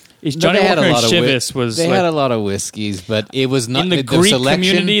 Baines? Johnny Walker and Chivas was. They had a lot of whiskeys, but it was not in the Greek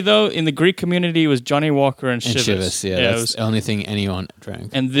community. Though in the Greek community, it was Johnny Walker and Chivas. Yeah, that's the only thing anyone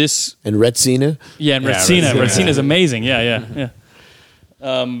drank. And Retsina. Yeah, and Retsina. Retsina's amazing. Yeah.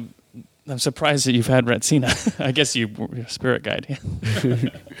 I'm surprised that you've had Retsina. I guess you're a spirit guide. Yeah.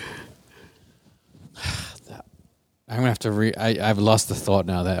 I'm gonna have to I've lost the thought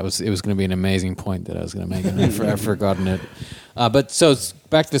now that it was going to be an amazing point that I was going to make, and I've forgotten it. But so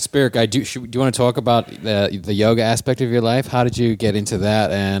back to the spirit guide. Do you want to talk about the yoga aspect of your life? How did you get into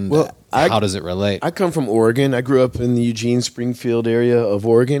that, and how does it relate? I come from Oregon. I grew up in the Eugene, Springfield area of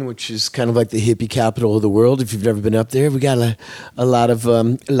Oregon, which is kind of like the hippie capital of the world. If you've never been up there, we got a lot of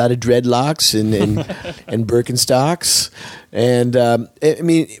dreadlocks and Birkenstocks, and I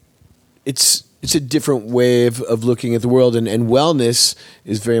mean it's a different way of looking at the world, and wellness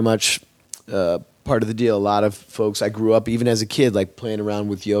is very much part of the deal. A lot of folks, I grew up even as a kid like playing around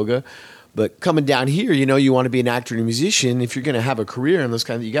with yoga, but coming down here, you want to be an actor and a musician. If you're going to have a career in those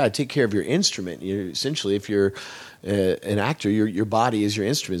kind of, you got to take care of your instrument. Essentially, if you're an actor, your body is your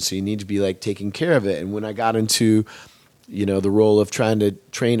instrument, so you need to be like taking care of it. And when I got into the role of trying to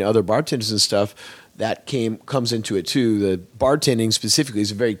train other bartenders and stuff, that comes into it too. The bartending specifically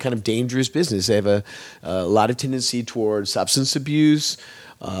is a very kind of dangerous business. They have a lot of tendency towards substance abuse,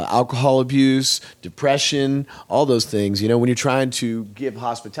 alcohol abuse, depression, all those things. When you're trying to give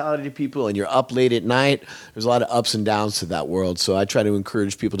hospitality to people and you're up late at night, there's a lot of ups and downs to that world. So I try to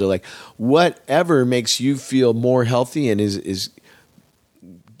encourage people to whatever makes you feel more healthy and is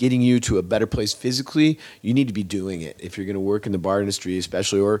getting you to a better place physically, you need to be doing it if you're going to work in the bar industry,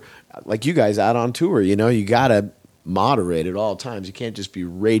 especially, or like you guys out on tour. You got to moderate at all times. You can't just be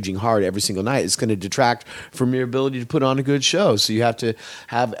raging hard every single night. It's going to detract from your ability to put on a good show. So you have to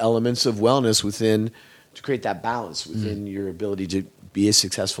have elements of wellness within to create that balance within your ability to be a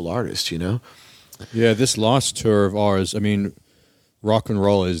successful artist. Yeah, this last tour of ours, I mean, rock and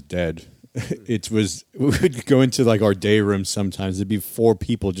roll is dead. We would go into our day room sometimes. There'd be 4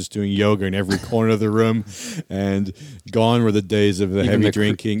 people just doing yoga in every corner of the room, and gone were the days of the heavy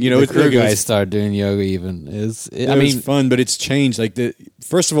drinking. The crew guys started doing yoga. It was fun, but it's changed.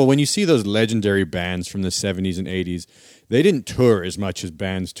 First of all, when you see those legendary bands from the 70s and 80s, they didn't tour as much as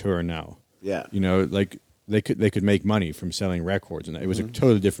bands tour now. Yeah, they could make money from selling records, and it was a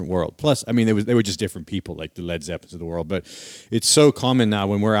totally different world. Plus, I mean, they were just different people, like the Led Zeppelins of the world. But it's so common now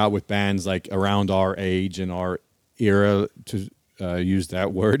when we're out with bands around our age and our era to use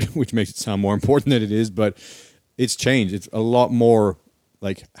that word, which makes it sound more important than it is. But it's changed. It's a lot more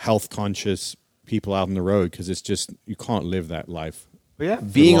like health conscious people out on the road because it's just you can't live that life. But yeah,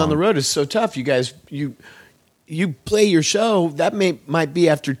 being on the road is so tough. You guys, you play your show. That might be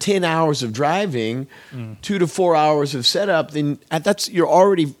after 10 hours of driving, 2 to 4 hours of setup. Then you're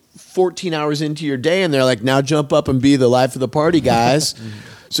already 14 hours into your day, and they're like, now jump up and be the life of the party, guys.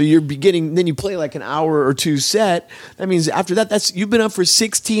 So you're beginning, then you play like an hour or two set. That means after that, you've been up for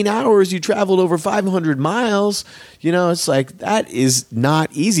 16 hours. You traveled over 500 miles. You know, it's like, that is not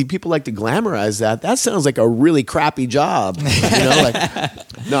easy. People like to glamorize that. That sounds like a really crappy job. You know,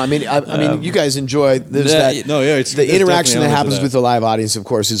 like, no, I mean, you guys enjoy, there's the interaction that happens with the live audience, of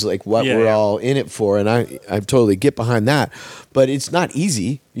course, is like what we're all in it for. And I totally get behind that. But it's not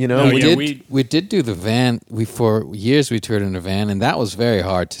easy, you know. No, we did do the van. For years we toured in a van, and that was very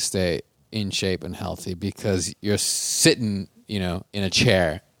hard to stay in shape and healthy because you're sitting, you know, in a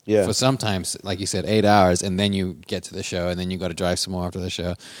chair for sometimes, like you said, 8 hours, and then you get to the show, and then you got to drive some more after the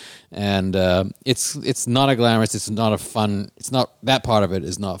show, and it's not a glamorous. It's not a fun. It's not that part of it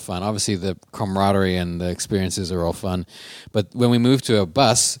is not fun. Obviously, the camaraderie and the experiences are all fun, but when we move to a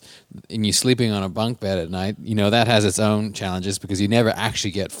bus and you're sleeping on a bunk bed at night, you know, that has its own challenges because you never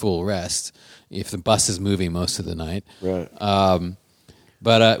actually get full rest if the bus is moving most of the night. Right.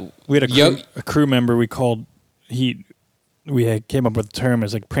 But we had a crew member we called came up with a term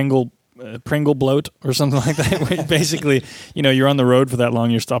as like Pringle bloat or something like that. Where basically, you know, you're on the road for that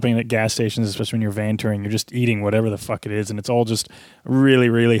long, you're stopping at gas stations, especially when you're van touring, you're just eating whatever the fuck it is, and it's all just really,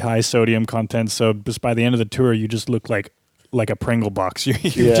 really high sodium content. So just by the end of the tour, you just look like a Pringle box.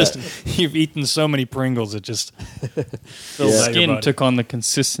 You've eaten so many Pringles, it just fills out your skin body. took on the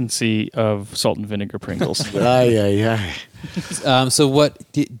consistency of salt and vinegar Pringles. So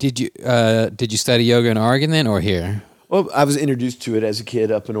what did you study yoga in Oregon then, or here? Well, I was introduced to it as a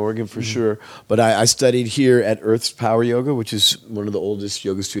kid up in Oregon for sure, but I studied here at Earth's Power Yoga, which is one of the oldest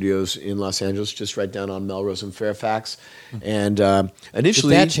yoga studios in Los Angeles, just right down on Melrose and Fairfax. And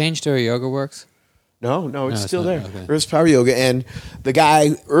initially, did that change to Yoga Works? No, it's still there. Okay. Earth's Power Yoga, and the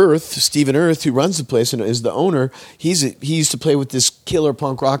guy Stephen Earth, who runs the place and is the owner, he used to play with this killer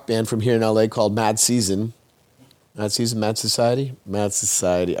punk rock band from here in LA called Mad Season. Mad Society,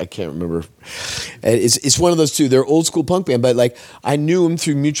 I can't remember. It's one of those two. They're old school punk band, but like I knew him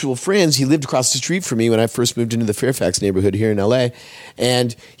through mutual friends. He lived across the street from me when I first moved into the Fairfax neighborhood here in LA,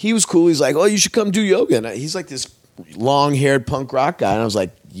 and he was cool. He's like, "Oh, you should come do yoga." And he's like this long-haired punk rock guy, and I was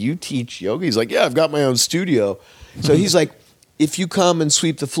like, "You teach yoga?" He's like, "Yeah, I've got my own studio." So he's like, if you come and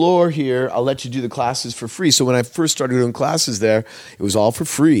sweep the floor here, I'll let you do the classes for free. So when I first started doing classes there, it was all for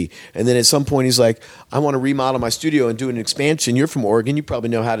free. And then at some point, he's like, I want to remodel my studio and do an expansion. You're from Oregon. You probably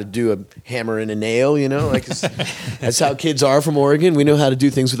know how to do a hammer and a nail, you know? Like that's how kids are from Oregon. We know how to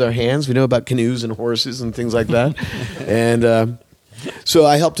do things with our hands. We know about canoes and horses and things like that. And so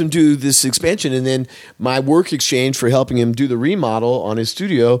I helped him do this expansion, and then my work exchange for helping him do the remodel on his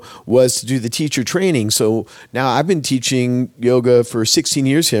studio was to do the teacher training. So now I've been teaching yoga for 16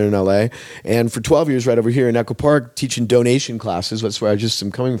 years here in LA, and for 12 years right over here in Echo Park teaching donation classes. That's where I just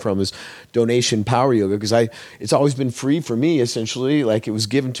am coming from, is donation power yoga, because it's always been free for me, essentially. Like it was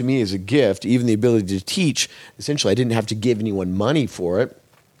given to me as a gift, even the ability to teach. Essentially, I didn't have to give anyone money for it.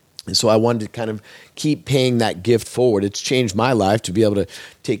 And so I wanted to kind of keep paying that gift forward. It's changed my life to be able to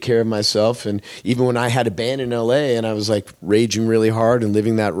take care of myself. And even when I had a band in LA and I was like raging really hard and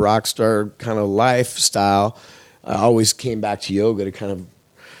living that rock star kind of lifestyle, I always came back to yoga to kind of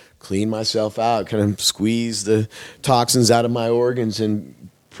clean myself out, kind of squeeze the toxins out of my organs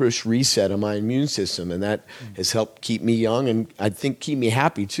and push reset on my immune system. And that has helped keep me young and I think keep me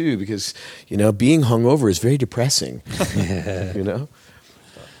happy too, because, you know, being hungover is very depressing, you know?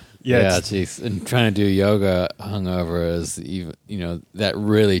 Yeah, geez. And trying to do yoga hungover is even, you know, that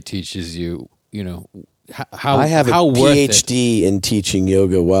really teaches you, you know, how I have how a worth PhD in teaching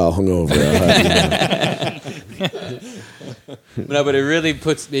yoga while hungover. No, but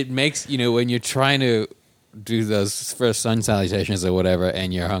it makes, you know, when you're trying to do those first sun salutations or whatever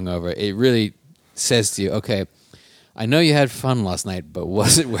and you're hungover, it really says to you, okay, I know you had fun last night, but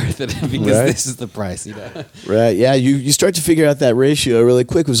was it worth it? Because this is the price, you know? Right, yeah. You start to figure out that ratio really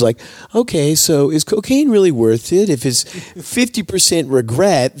quick. It was like, okay, so is cocaine really worth it? If it's 50%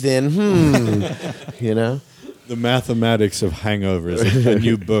 regret, then, you know? The Mathematics of Hangovers, a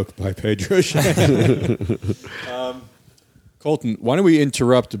new book by Pedro Shanahan. Colton, why don't we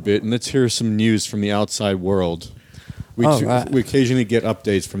interrupt a bit and let's hear some news from the outside world. We occasionally get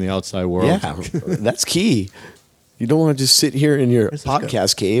updates from the outside world. Yeah, that's key. You don't want to just sit here in your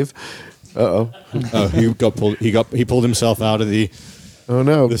podcast cave. Uh-oh. He pulled himself out of the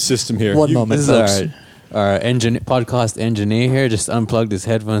the system here. One moment, This is all folks. right. our podcast engineer here just unplugged his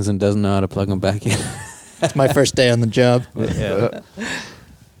headphones and doesn't know how to plug them back in. It's my first day on the job. We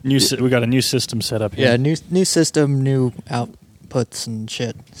got a new system set up here. Yeah, new system, new outputs and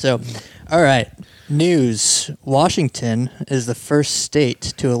shit. So, all right. News. Washington is the first state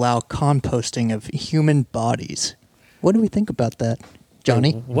to allow composting of human bodies. What do we think about that,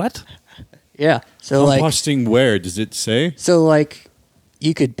 Johnny? What? Yeah. So Composting where? Does it say? So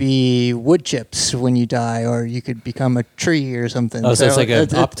you could be wood chips when you die, or you could become a tree or something. Oh, so it's like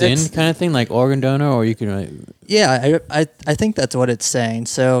an opt-in kind of thing, like organ donor, or you can... Yeah, I think that's what it's saying.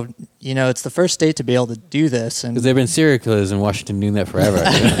 So, it's the first state to be able to do this. Because there have been serial killers in Washington doing that forever.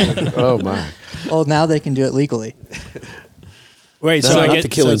 Oh, my. Well, now they can do it legally. Wait, That's so not I the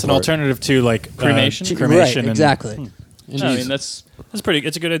get killing it's an part. alternative to like Cremation? cremation, Right, exactly. No, I mean, that's pretty.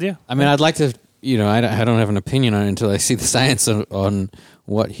 It's a good idea. I mean, I'd like to, I don't have an opinion on it until I see the science on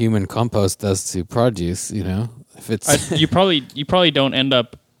what human compost does to produce, If it's... you probably don't end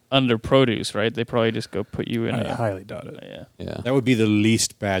up under produce, right? They probably just go put you in I a... highly doubt it. Yeah. yeah. That would be the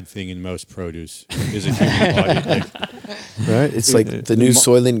least bad thing in most produce. Is a human body. Like, Right? It's like the new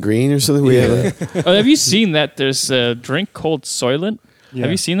Soylent Green or something. We have Oh, have you seen that? There's a drink called Soylent. Yeah.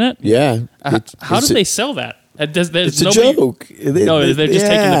 Have you seen that? yeah. How did they sell that? There's It's a nobody, joke. No, they're just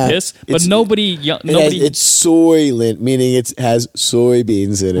taking the piss. But It's- nobody... It's Soylent, meaning it has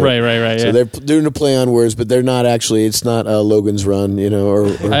soybeans in it. Right, So yeah. they're doing a play on words, but they're not actually. It's not Logan's Run, or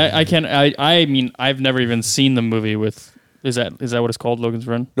I mean, I've never even seen the movie with... Is that what it's called, Logan's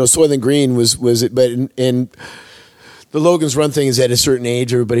Run? no. Soylent Green was it? But in the Logan's Run thing is at a certain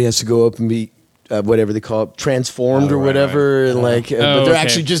age, everybody has to go up and be whatever they call it, transformed or right, whatever, and but they're okay.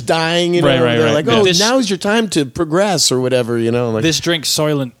 actually just dying. You know, Right, they're right. like, Yeah. oh, This- now's your time to progress or whatever. Like This drink,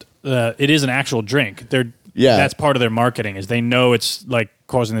 Soylent, it is an actual drink. Yeah. That's part of their marketing. Is they know it's like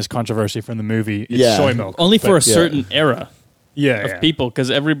causing this controversy from the movie. It's Yeah. soy milk, Only for a But- certain era yeah, of yeah. people,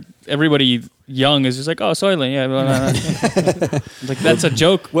 because everybody young is just like, oh, Soylent, yeah. Blah, blah, blah. It's like, that's a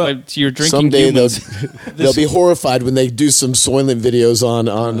joke. But you're drinking someday humans. they'll be horrified when they do some Soylent videos on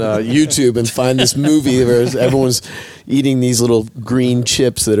YouTube and find this movie where everyone's eating these little green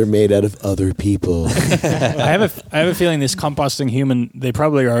chips that are made out of other people. I have a feeling this composting human. They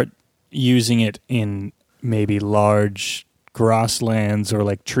probably are using it in maybe large grasslands or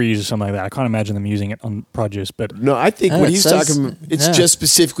like trees or something like that. I can't imagine them using it on produce, but No, I think Yeah, what it he's says- talking about, it's yeah. just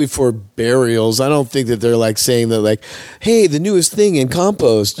specifically for burials. I don't think that they're like saying that like, hey, the newest thing in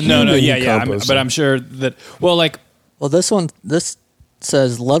compost. no, human yeah. compost. But I'm sure that Well, this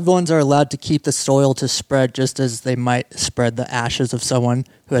says loved ones are allowed to keep the soil to spread just as they might spread the ashes of someone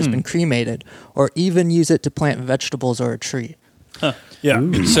who has been cremated, or even use it to plant vegetables or a tree. yeah.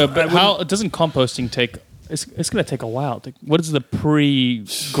 So, but how doesn't composting take? It's going to take a while. What is the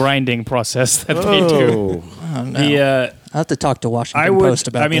pre-grinding process that they do? Oh. Oh, no. The I'll have to talk to Washington I would. Post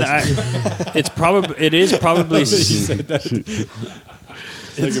about I mean, this. it is probably.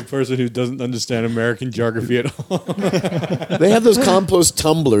 like a person who doesn't understand American geography at all. They have those compost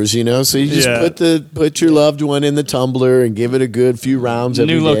tumblers, so you just Yeah. put your loved one in the tumbler and give it a good few rounds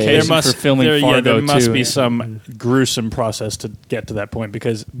every New day. location. For filming Fargo, there must too. be some gruesome process to get to that point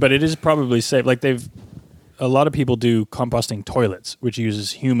but it is probably safe. Like a lot of people do composting toilets, which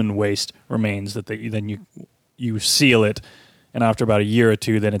uses human waste remains that you seal it, and after about a year or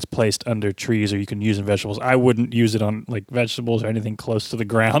two, then it's placed under trees, or you can use in vegetables. I wouldn't use it on like vegetables or anything close to the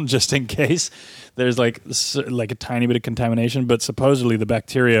ground, just in case there's like a tiny bit of contamination. But supposedly the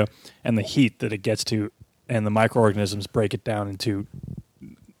bacteria and the heat that it gets to, and the microorganisms break it down into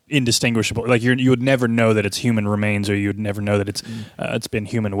indistinguishable. Like you would never know that it's human remains, or you would never know that it's been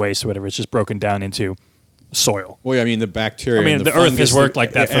human waste or whatever. It's just broken down into soil. Well, yeah, I mean, the bacteria. I mean, and the Earth fungus, has worked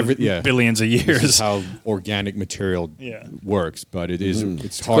like that for billions of This is years. how organic material Yeah. works, but it's hard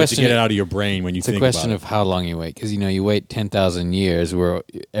to question- get it out of your brain when you It's a think question about of how long you wait, because you wait 10,000 years where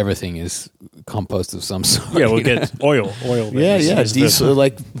everything is compost of some sort. Yeah, we'll get oil. Yeah, diesel,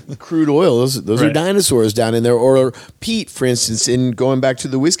 like crude oil. Those are Right. dinosaurs down in there, or peat, for instance. In going back to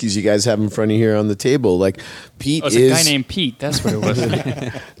the whiskeys you guys have in front of you here on the table, like peat Oh, it's is a guy named Pete. That's what it was.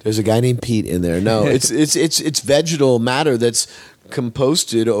 There's a guy named Pete in there. No, it's vegetal matter that's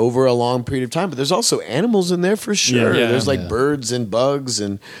composted over a long period of time. But there's also animals in there for sure. Yeah. There's like Yeah. birds and bugs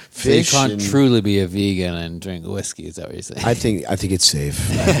and So you fish. can't and truly be a vegan and drink whiskey, is that what you're saying? I think it's safe.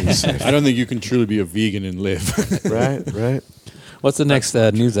 I think it's safe. I don't think you can truly be a vegan and live. Right. What's the next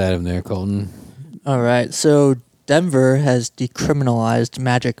news item there, Colton? All right, so Denver has decriminalized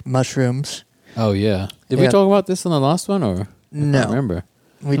magic mushrooms. Oh, yeah. Did we Yeah. talk about this on the last one, or? I No. can't remember.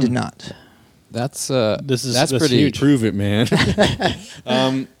 We did not. That's That's pretty huge. Prove it, man.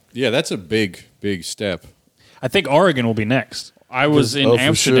 Yeah, that's a big step. I think Oregon will be next. I was in for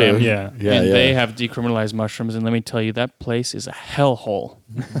Amsterdam, sure. Yeah. and they have decriminalized mushrooms, and let me tell you, that place is a hellhole.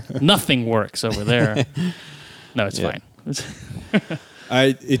 Nothing works over there. No, it's fine.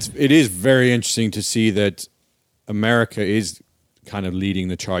 It is very interesting to see that America is kind of leading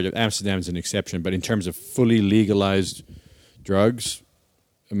the charge. Amsterdam's an exception, but in terms of fully legalized drugs,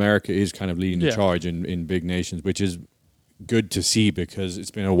 America is kind of leading the charge in big nations, which is good to see because it's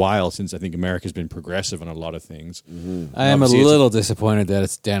been a while since I think America's been progressive on a lot of things. Mm-hmm. I am a little disappointed that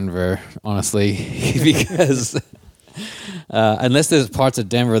it's Denver, honestly, because unless there's parts of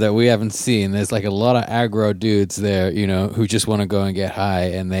Denver that we haven't seen, there's like a lot of aggro dudes there, who just want to go and get high,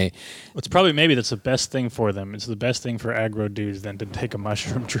 and they. It's probably maybe that's the best thing for them. It's the best thing for aggro dudes than to take a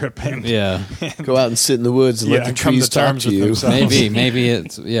mushroom trip and Go out and sit in the woods and let the trees talk to you. Maybe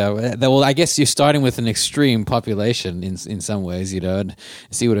it's Well, I guess you're starting with an extreme population in some ways, and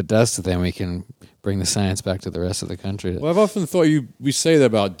see what it does to them. We can bring the science back to the rest of the country. Well, I've often thought we say that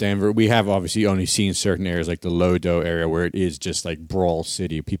about Denver. We have obviously only seen certain areas like the Lodo area where it is just like brawl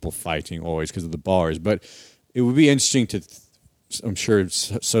city, people fighting always because of the bars. But it would be interesting to. I'm sure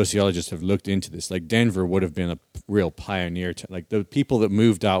sociologists have looked into this. Like Denver would have been a real pioneer. Like the people that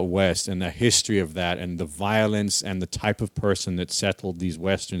moved out west and the history of that and the violence and the type of person that settled these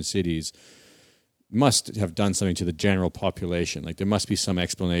western cities must have done something to the general population. Like there must be some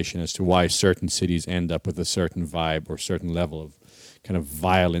explanation as to why certain cities end up with a certain vibe or certain level of kind of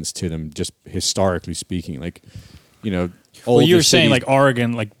violence to them, just historically speaking. Like, well, you were saying like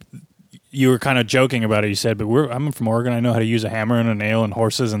Oregon, like you were kind of joking about it. You said, but I'm from Oregon. I know how to use a hammer and a nail and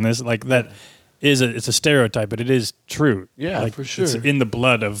horses and this. Like that it's a stereotype, but it is true. Yeah, like, for sure. It's in the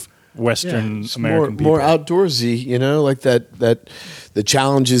blood of Western American people. More outdoorsy, like that the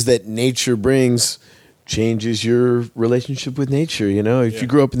challenges that nature brings changes your relationship with nature. If you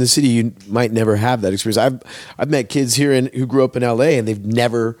grew up in the city, you might never have that experience. I've met kids here who grew up in LA and they've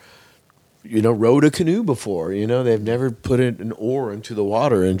never rowed a canoe before. They've never put an oar into the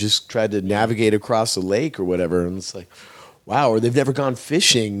water and just tried to navigate across a lake or whatever. And it's like, wow. Or they've never gone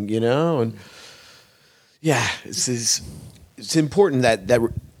fishing. And yeah, it's important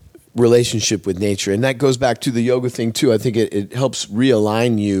that relationship with nature, and that goes back to the yoga thing too. I think it helps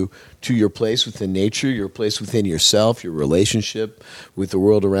realign you to your place within nature, your place within yourself, your relationship with the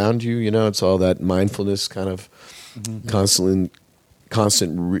world around you. It's all that mindfulness kind of constant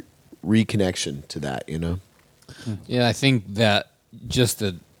reconnection to that. Yeah, I think that just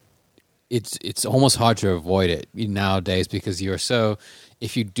it's almost hard to avoid it nowadays because you're so.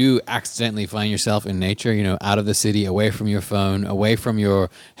 If you do accidentally find yourself in nature, out of the city, away from your phone, away from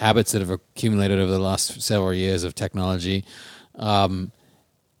your habits that have accumulated over the last several years of technology,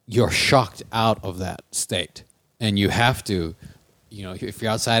 you're shocked out of that state. And you have to, if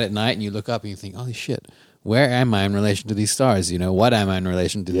you're outside at night and you look up and you think, holy shit, where am I in relation to these stars? What am I in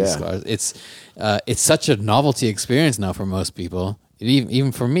relation to these stars? It's such a novelty experience now for most people.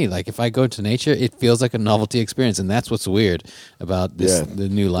 Even for me, like if I go to nature, it feels like a novelty experience, and that's what's weird about this the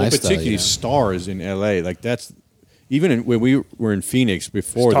new lifestyle. Particularly stars in LA, like that's even when we were in Phoenix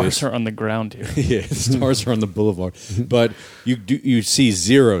before. Stars are on the ground here. Yeah, stars are on the boulevard, but you see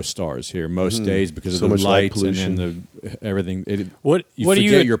zero stars here most days because of the light and then everything. You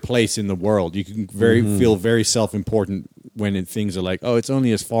forget your place in the world. You can feel very self-important when things are like, oh, it's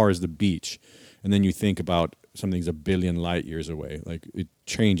only as far as the beach, and then you think about. Something's a billion light years away. Like it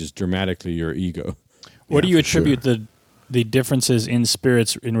changes dramatically your ego. What do you attribute the differences in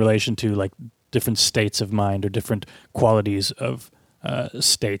spirits in relation to like different states of mind or different qualities of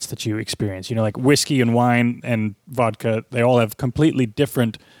states that you experience? Like whiskey and wine and vodka, they all have completely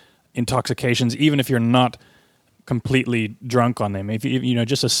different intoxications, even if you're not completely drunk on them. If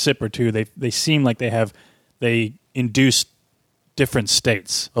just a sip or two, they seem like they induce different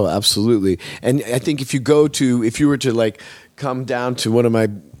states. Oh, absolutely. And I think if you were to like come down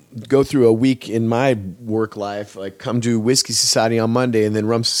to go through a week in my work life, like come to Whiskey Society on Monday and then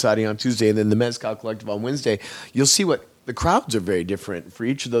Rum Society on Tuesday and then the Mezcal Collective on Wednesday, you'll see what the crowds are very different for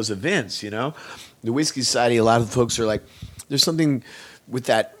each of those events. The Whiskey Society, a lot of the folks are like, there's something with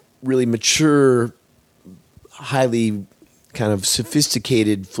that really mature, highly kind of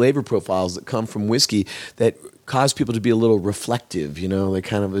sophisticated flavor profiles that come from whiskey that cause people to be a little reflective, like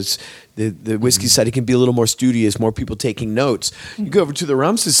kind of the whiskey society can be a little more studious, more people taking notes. You go over to the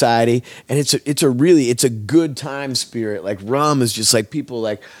rum society, and it's a good time spirit. Like rum is just like people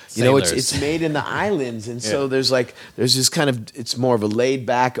like, it's made in the islands. And so there's this kind of, it's more of a laid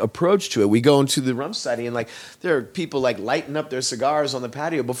back approach to it. We go into the rum society and like, there are people like lighting up their cigars on the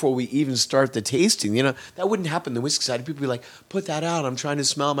patio before we even start the tasting. That wouldn't happen in the whiskey society. People be like, put that out. I'm trying to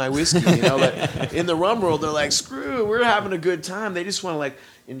smell my whiskey. But in the rum world, they're like, screw, we're having a good time. They just want to like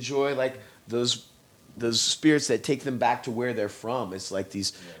enjoy like those spirits that take them back to where they're from. It's like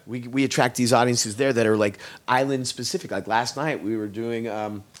these, we attract these audiences there that are like island specific. Like last night we were doing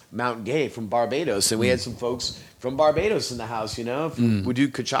Mount Gay from Barbados, and we had some folks from Barbados in the house, If we do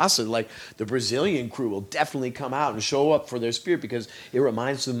cachaça, like the Brazilian crew will definitely come out and show up for their spirit because it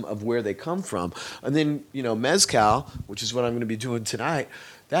reminds them of where they come from. And then, mezcal, which is what I'm going to be doing tonight,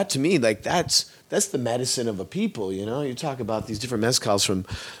 that to me, like that's the medicine of a people, You talk about these different mezcals from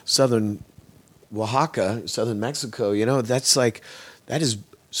southern Oaxaca, southern Mexico, that's like, that is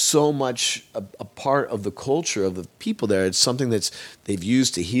so much a part of the culture of the people there. It's something that's they've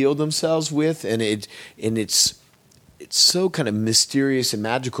used to heal themselves with, and it's so kind of mysterious and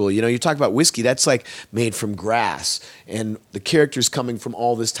magical. You talk about whiskey, that's like made from grass, and the character's coming from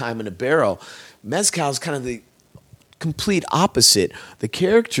all this time in a barrel. Mezcal is kind of the complete opposite. The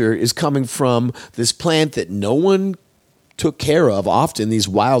character is coming from this plant that no one took care of. Often these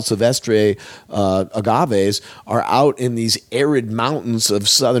wild silvestre agaves are out in these arid mountains of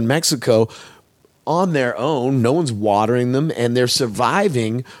southern Mexico on their own. No one's watering them, and they're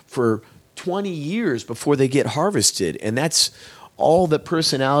surviving for 20 years before they get harvested. And that's all the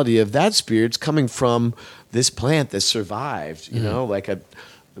personality of that spirit's coming from this plant that survived, like a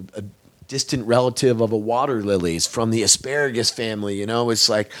distant relative of a water lilies from the asparagus family. It's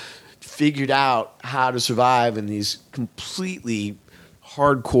like figured out how to survive in these completely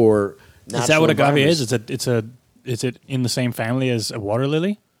hardcore natural Is that what agave environments. is? Is it in the same family as a water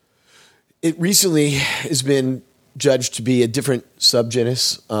lily? It recently has been judged to be a different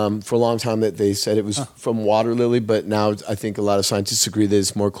subgenus. For a long time that they said it was from water lily, but now I think a lot of scientists agree that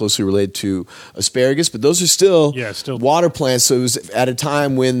it's more closely related to asparagus. But those are still water plants. So it was at a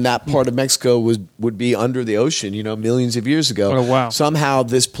time when that part of Mexico would be under the ocean, millions of years ago. Oh, wow. Somehow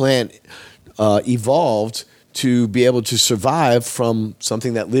this plant evolved to be able to survive from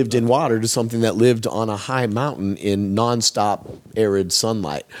something that lived in water to something that lived on a high mountain in nonstop arid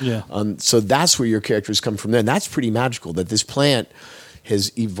sunlight. Yeah. So that's where your characters come from there. And that's pretty magical that this plant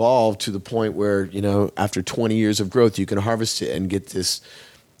has evolved to the point where, after 20 years of growth, you can harvest it and get this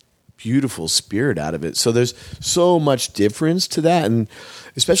beautiful spirit out of it. So there's so much difference to that. And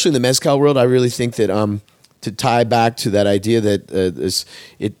especially in the mezcal world, I really think that to tie back to that idea that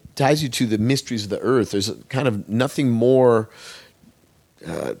it ties you to the mysteries of the earth. There's kind of nothing more,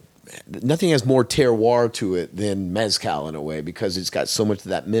 nothing has more terroir to it than mezcal in a way, because it's got so much of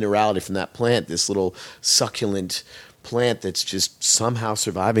that minerality from that plant, this little succulent plant that's just somehow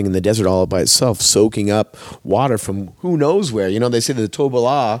surviving in the desert all by itself, soaking up water from who knows where. They say that the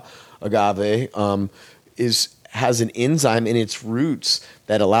Tobalá agave has an enzyme in its roots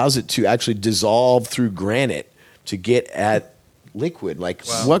that allows it to actually dissolve through granite to get at liquid. Like,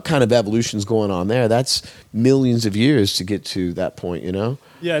 what kind of evolution is going on there? That's millions of years to get to that point,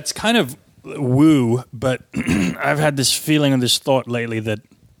 Yeah, it's kind of woo, but I've had this feeling and this thought lately that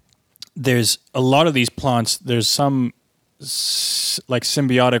there's a lot of these plants, there's some like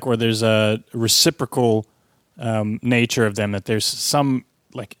symbiotic, or there's a reciprocal nature of them, that there's some,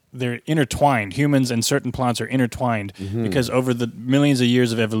 like, they're intertwined. Humans and certain plants are intertwined because over the millions of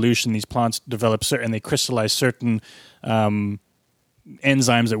years of evolution, these plants develop and they crystallize certain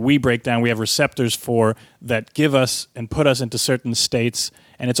enzymes that we break down. We have receptors for that give us and put us into certain states,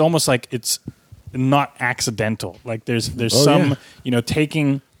 and it's almost like it's not accidental. Like there's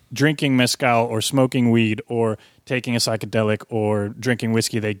drinking mezcal or smoking weed or taking a psychedelic or drinking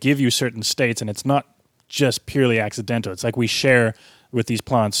whiskey, they give you certain states, and it's not just purely accidental. It's like we share with these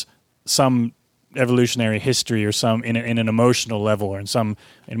plants some evolutionary history or some in an emotional level or in some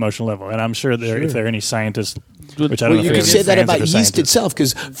emotional level. And I'm sure if there are any scientists, which I don't know if you could say that about yeast itself,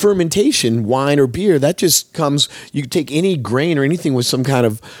 because fermentation, wine or beer, that just comes, you take any grain or anything with some kind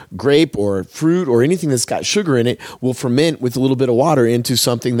of grape or fruit or anything that's got sugar in it will ferment with a little bit of water into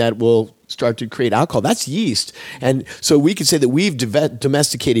something that will start to create alcohol. That's yeast. And so we could say that we've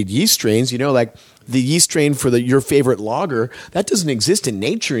domesticated yeast strains, like the yeast strain for your favorite lager, that doesn't exist in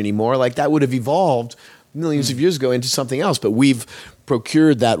nature anymore. Like that would have evolved millions of years ago into something else, but we've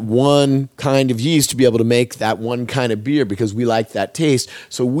procured that one kind of yeast to be able to make that one kind of beer because we like that taste.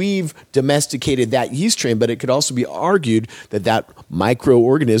 So we've domesticated that yeast strain, but it could also be argued that that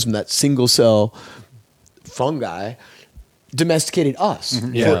microorganism, that single cell fungi, domesticated us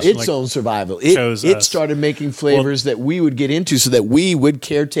for its own survival. It started making flavors that we would get into so that we would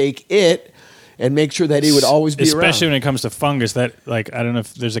caretake it and make sure that it would always be around. Especially when it comes to fungus. That, like, I don't know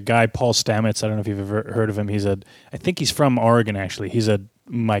if there's a guy, Paul Stamets. I don't know if you've ever heard of him. I think he's from Oregon, actually. He's a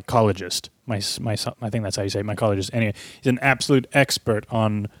mycologist. I think that's how you say it, mycologist. Anyway, he's an absolute expert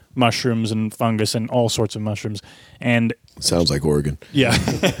on mushrooms and fungus and all sorts of mushrooms. And sounds like Oregon. Yeah.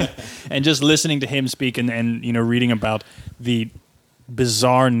 And just listening to him speak and reading about the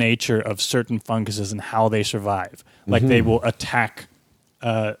bizarre nature of certain funguses and how they survive. Like they will attack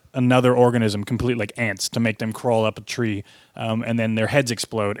another organism, completely, like ants, to make them crawl up a tree, and then their heads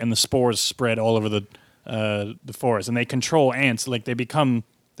explode and the spores spread all over the forest. And they control ants, like they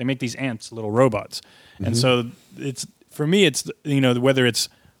make these ants little robots. And so for me, it's whether it's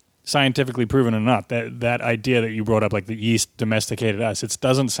scientifically proven or not, that idea that you brought up, like the yeast domesticated us, it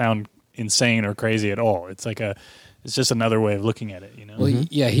doesn't sound insane or crazy at all. It's like it's just another way of looking at it, Well,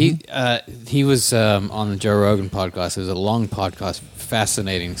 yeah, he was on the Joe Rogan podcast. It was a long podcast,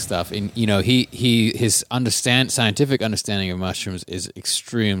 fascinating stuff. And his scientific understanding of mushrooms is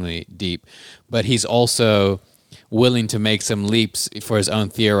extremely deep, but he's also willing to make some leaps for his own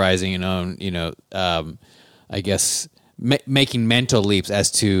theorizing and own, I guess, making mental leaps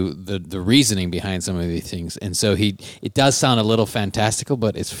as to the reasoning behind some of these things. And so it does sound a little fantastical,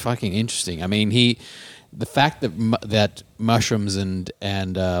 but it's fucking interesting. I mean, the fact that mushrooms and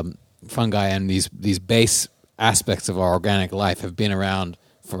fungi and these base aspects of our organic life have been around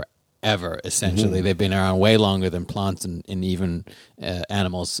forever, essentially. They've been around way longer than plants and even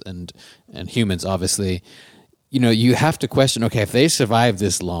animals and humans, obviously. You have to question, okay, if they survive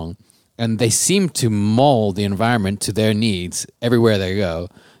this long and they seem to mold the environment to their needs everywhere they go,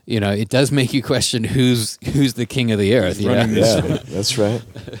 it does make you question who's the king of the earth. Yeah, that's right.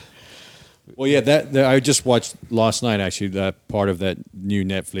 Well, yeah, that I just watched last night, actually, that part of that new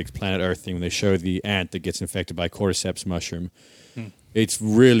Netflix Planet Earth thing when they show the ant that gets infected by cordyceps mushroom. It's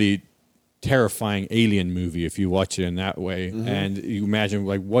really terrifying alien movie if you watch it in that way. And you imagine,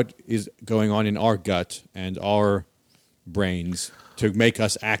 like, what is going on in our gut and our brains to make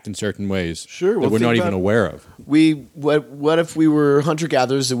us act in certain ways that we're not even aware of. What if we were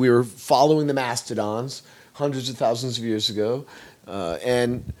hunter-gatherers and we were following the mastodons hundreds of thousands of years ago,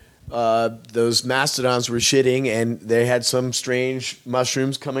 and those mastodons were shitting and they had some strange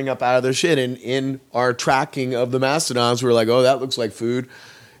mushrooms coming up out of their shit, and in our tracking of the mastodons we were like, oh, that looks like food.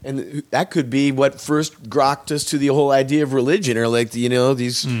 And that could be what first grokked us to the whole idea of religion, or like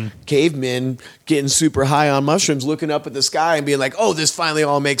these cavemen getting super high on mushrooms, looking up at the sky and being like, "Oh, this finally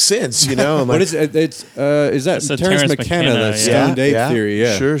all makes sense." What is it? Is that Terence McKenna? That stoned ape theory?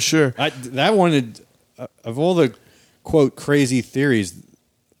 Yeah, sure. That one, of all the quote crazy theories,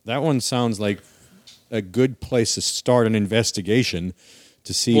 that one sounds like a good place to start an investigation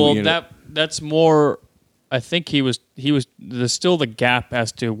to see. Well, that's more. I think he was. There's still the gap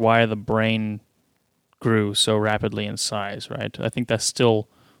as to why the brain grew so rapidly in size, right? I think that's still.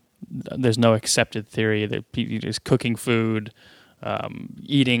 There's no accepted theory that people just cooking food,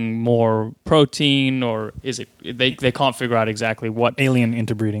 eating more protein, or is it? They can't figure out exactly what alien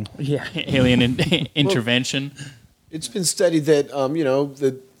interbreeding. Yeah, alien intervention. It's been studied that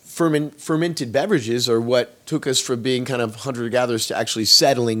the fermented beverages are what took us from being kind of hunter-gatherers to actually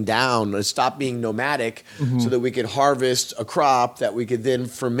settling down and stop being nomadic, so that we could harvest a crop that we could then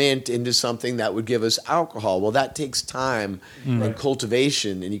ferment into something that would give us alcohol. Well, that takes time and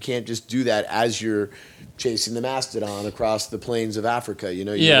cultivation, and you can't just do that as you're chasing the mastodon across the plains of Africa. You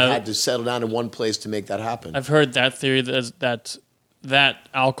had to settle down in one place to make that happen. I've heard that theory that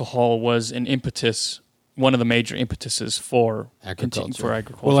alcohol was an impetus. One of the major impetuses for agriculture.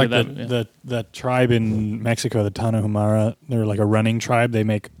 Well, like the tribe in Mexico, the Tarahumara, they're like a running tribe. They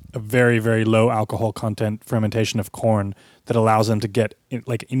make a very, very low alcohol content fermentation of corn that allows them to get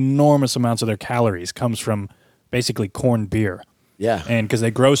like enormous amounts of their calories comes from basically corn beer. Yeah. And because they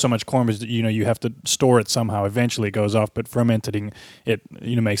grow so much corn, you have to store it somehow. Eventually it goes off, but fermenting it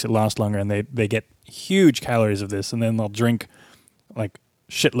makes it last longer, and they get huge calories of this, and then they'll drink like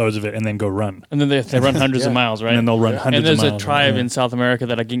shitloads of it and then go run. And then they run hundreds of miles, right? And then they'll run hundreds of miles. And there's a tribe in South America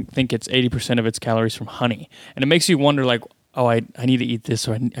that I think it's 80% of its calories from honey. And it makes you wonder, like, oh, I need to eat this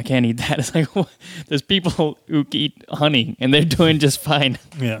or I can't eat that. It's like, there's people who eat honey and they're doing just fine.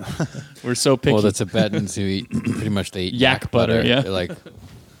 Yeah. We're so picky. Well, the Tibetans who eat, pretty much they eat yak butter. Yeah. Like,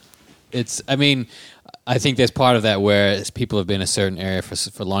 it's, I mean, I think there's part of that where people have been in a certain area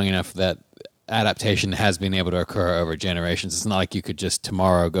for long enough that adaptation has been able to occur over generations. It's not like you could just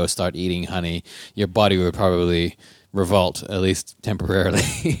tomorrow go start eating honey. Your body would probably revolt, at least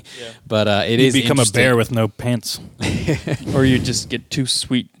temporarily. But it You is become a interesting. bear with no pants. Or you just get too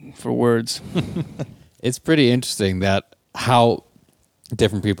sweet for words. It's pretty interesting that how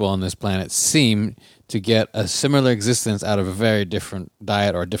different people on this planet seem to get a similar existence out of a very different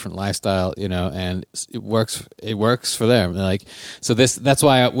diet or a different lifestyle, and it works for them. Like, so that's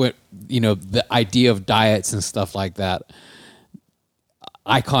why the idea of diets and stuff like that,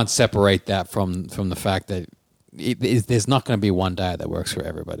 I can't separate that from the fact that there's not going to be one diet that works for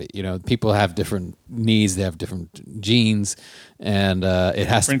everybody. People have different needs, they have different genes, and it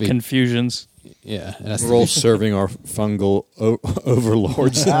has Different to be confusions. Yeah, it has We're to all be. serving our fungal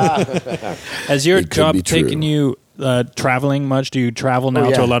overlords. Has your It could job be true. taken you traveling much? Do you travel now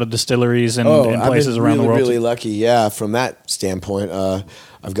yeah. to a lot of distilleries and I've places been around the world? Really lucky, yeah. From that standpoint,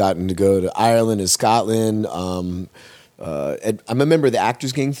 I've gotten to go to Ireland and Scotland. And I'm a member of the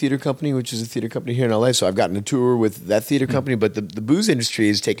Actors Gang Theater Company, which is a theater company here in LA. So I've gotten a tour with that theater company. But the booze industry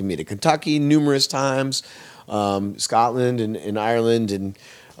has taken me to Kentucky numerous times, Scotland and Ireland, and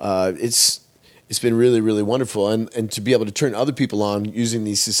it's been really, really wonderful. And to be able to turn other people on using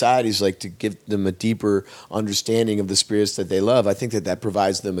these societies, like to give them a deeper understanding of the spirits that they love, I think that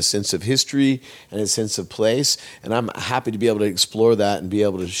provides them a sense of history and a sense of place. And I'm happy to be able to explore that and be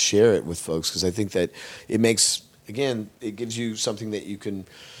able to share it with folks, because I think that it makes, again, it gives you something that you can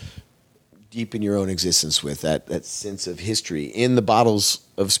deepen your own existence with, that sense of history in the bottles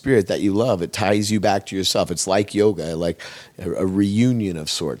of spirit that you love. It ties you back to yourself. It's like yoga, like a reunion of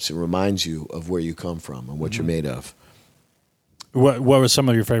sorts. It reminds you of where you come from and what you're made of. What were some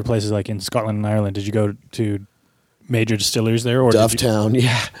of your favorite places, like in Scotland and Ireland? Did you go to major distilleries there? Or Dufftown,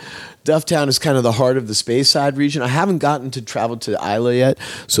 yeah. Dufftown is kind of the heart of the Speyside region. I haven't gotten to travel to Islay yet,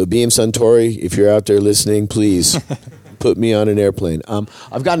 so BM Suntory, if you're out there listening, please put me on an airplane.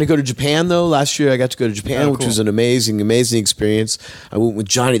 I've gotten to go to Japan, though. Last year I got to go to Japan, which was an amazing, amazing experience. I went with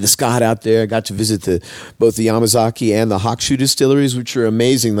Johnny the Scot out there. I got to visit both the Yamazaki and the Hakushu distilleries, which are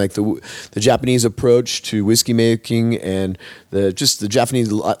amazing, like the Japanese approach to whiskey making and the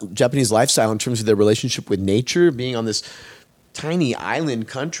Japanese lifestyle in terms of their relationship with nature, being on this tiny island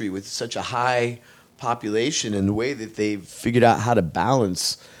country with such a high population, and the way that they've figured out how to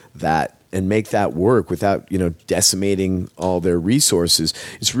balance that and make that work without decimating all their resources.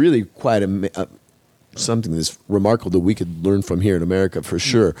 It's really quite something that's remarkable that we could learn from here in America for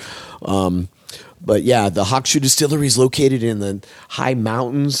sure. But yeah, the Hakushu distillery is located in the high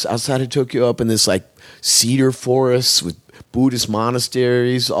mountains outside of Tokyo, up in this like cedar forests with Buddhist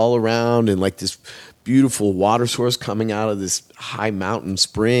monasteries all around, and like this beautiful water source coming out of this high mountain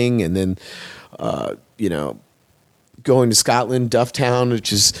spring. And then, going to Scotland, Dufftown,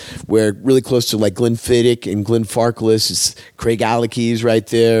 which is where really close to like Glenfiddich and Glenfarclas. It's Craigallachie's right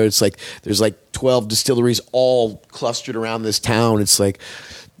there. It's like there's like 12 distilleries all clustered around this town. It's like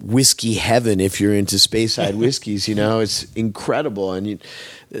whiskey heaven if you're into Speyside whiskeys. It's incredible, and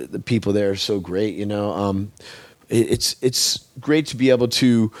the people there are so great. It's great to be able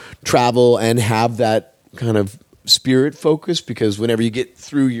to travel and have that kind of spirit focus, because whenever you get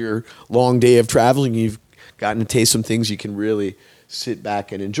through your long day of traveling, you've gotten to taste some things you can really sit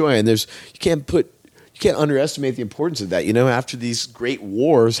back and enjoy. And you can't underestimate the importance of that. After these great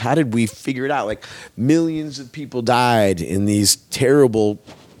wars, how did we figure it out? Like, millions of people died in these terrible,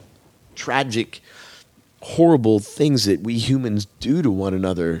 tragic, horrible things that we humans do to one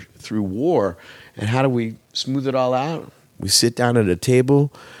another through war. And how do we smooth it all out? We sit down at a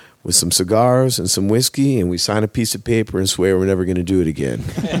table with some cigars and some whiskey, and we sign a piece of paper and swear we're never going to do it again.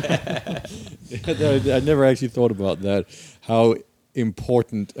 I never actually thought about that. How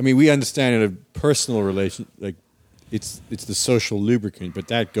important. I mean, we understand in a personal relation, like it's the social lubricant, but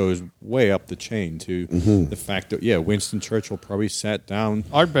that goes way up the chain to the fact that Winston Churchill probably sat down.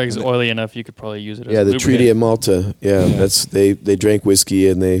 Ardbeg's oily enough; you could probably use it. As Yeah, the lubricant. Treaty of Malta. Yeah, that's they drank whiskey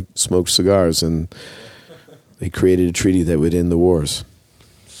and they smoked cigars, and they created a treaty that would end the wars.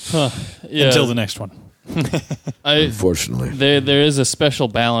 Yeah. Until the next one. Unfortunately, there is a special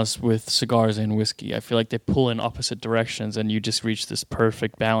balance with cigars and whiskey. I feel like they pull in opposite directions, and you just reach this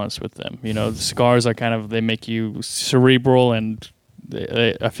perfect balance with them. The cigars are they make you cerebral, and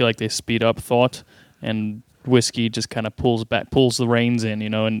I feel like they speed up thought, and whiskey just kind of pulls the reins in,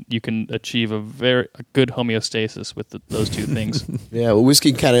 and you can achieve a good homeostasis with those two things. yeah. Well,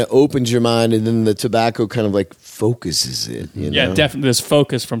 whiskey kind of opens your mind, and then the tobacco kind of like focuses it. Yeah, definitely. There's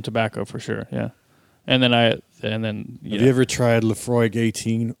focus from tobacco for sure. Yeah. And then and then Have you ever tried Lefroy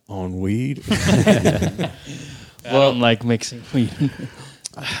 18 on weed? I don't like mixing weed.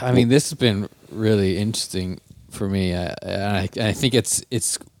 I mean, this has been really interesting for me. I think it's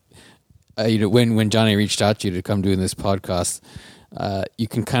when Johnny reached out to you to come doing this podcast, you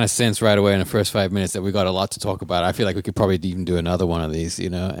can kind of sense right away in the first 5 minutes that we got a lot to talk about. I feel like we could probably even do another one of these,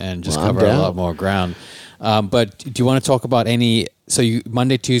 and just cover a lot more ground. But do you want to talk about any? So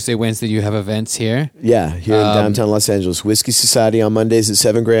Monday, Tuesday, Wednesday, you have events here? Yeah, here in downtown Los Angeles. Whiskey Society on Mondays at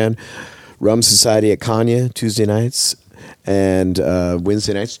 7 Grand. Rum Society at Kanya Tuesday nights. And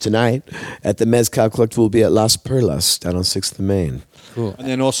Wednesday nights tonight at the Mezcal Collective will be at Las Perlas down on 6th and Main. Cool. And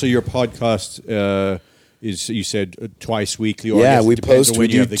then also your podcast is, you said, twice weekly? Or Yeah, we depends on post. when We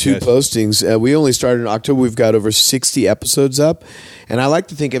you do have the 2 guest. postings. We only started in October. We've got over 60 episodes up. And I like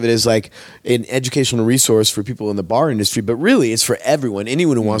to think of it as like an educational resource for people in the bar industry, but really it's for everyone.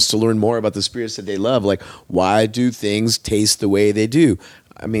 Anyone who wants to learn more about the spirits that they love, like why do things taste the way they do?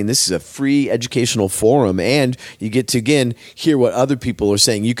 I mean, this is a free educational forum, and you get to, again, hear what other people are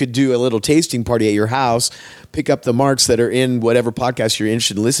saying. You could do a little tasting party at your house, pick up the marks that are in whatever podcast you're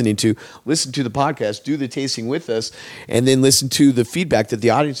interested in listening to, listen to the podcast, do the tasting with us, and then listen to the feedback that the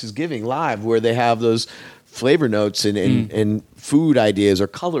audience is giving live, where they have those flavor notes and food ideas or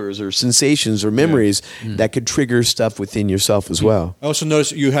colors or sensations or memories that could trigger stuff within yourself as well. I also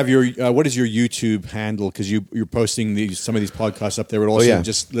noticed you have your what is your YouTube handle, because you're posting some of these podcasts up there, but also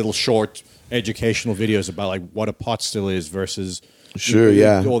just little short educational videos about like what a pot still is versus Sure,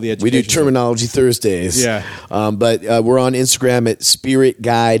 all the we do education Terminology Thursdays. Yeah. But we're on Instagram at Spirit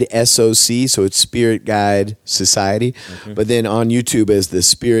Guide SOC, so it's Spirit Guide Society. Okay. But then on YouTube as the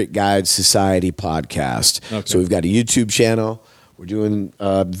Spirit Guide Society Podcast. Okay. So we've got a YouTube channel. We're doing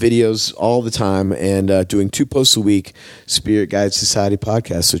videos all the time and doing 2 posts a week, Spirit Guide Society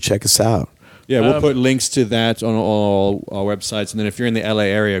Podcast. So check us out. Yeah, we'll put links to that on all our websites. And then if you're in the LA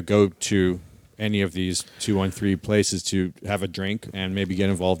area, go to any of these 213 places to have a drink and maybe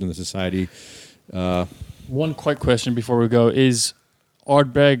get involved in the society. One quick question before we go. Is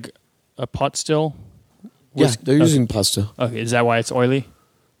Ardbeg a pot still? Yeah, they're using pasta. Okay, is that why it's oily?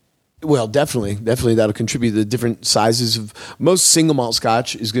 Well, definitely that'll contribute. The different sizes of most single malt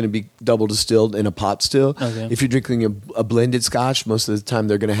Scotch is going to be double distilled in a pot still. Okay. If you're drinking a blended Scotch, most of the time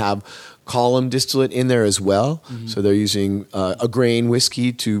they're going to have column distillate in there as well. Mm-hmm. So they're using a grain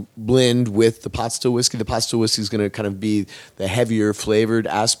whiskey to blend with the pot still whiskey. The pot still whiskey is going to kind of be the heavier flavored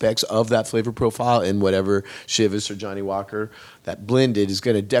aspects of that flavor profile in whatever Chivas or Johnny Walker. That blended is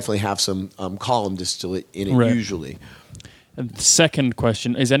going to definitely have some column distillate in it usually. And the second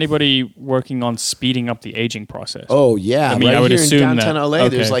question, is anybody working on speeding up the aging process? Oh, yeah. I mean, right I would here assume in downtown that, LA,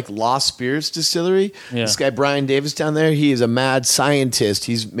 okay. there's like Lost Spirits Distillery. Yeah. This guy, Brian Davis, down there, he is a mad scientist.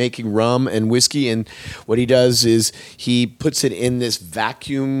 He's making rum and whiskey, and what he does is he puts it in this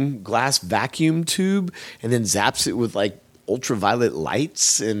glass vacuum tube and then zaps it with like ultraviolet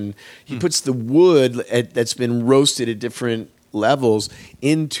lights, and he puts the wood that's been roasted at different levels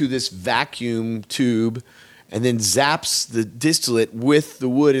into this vacuum tube and then zaps the distillate with the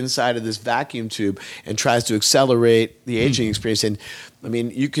wood inside of this vacuum tube and tries to accelerate the aging experience. And I mean,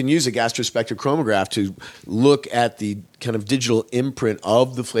 you can use a gasospectrochromatograph to look at the kind of digital imprint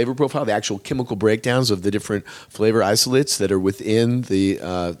of the flavor profile, the actual chemical breakdowns of the different flavor isolates that are within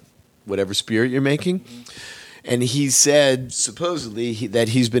the whatever spirit you're making. And he said, supposedly, that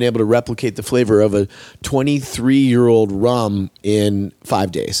he's been able to replicate the flavor of a 23-year-old rum in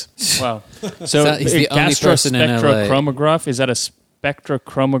 5 days. Wow. So he's the only person in LA. Gasospectrochromatograph, is that a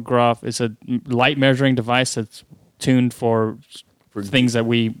spectrochromatograph? It's a light measuring device that's tuned for things that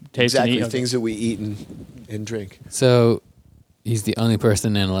we taste Exactly, and eat? things that we eat and drink. So he's the only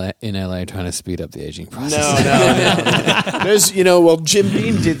person in LA trying to speed up the aging process. No. There's, Jim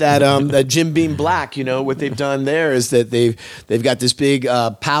Beam did that. That Jim Beam Black. What they've done there is that they've got this big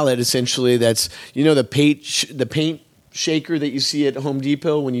palette essentially. That's the paint shaker that you see at Home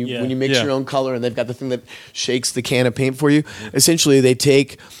Depot when you mix your own color, and they've got the thing that shakes the can of paint for you. Essentially, they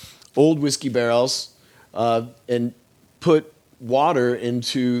take old whiskey barrels and put water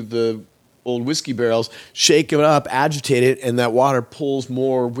into the old whiskey barrels, shake it up, agitate it, and that water pulls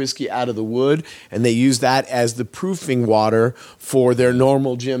more whiskey out of the wood, and they use that as the proofing water for their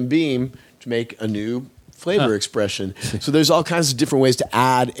normal Jim Beam to make a new flavor expression. So there's all kinds of different ways to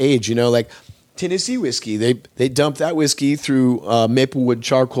add age, like Tennessee whiskey. They dump that whiskey through maplewood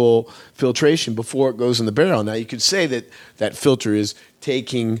charcoal filtration before it goes in the barrel. Now you could say that filter is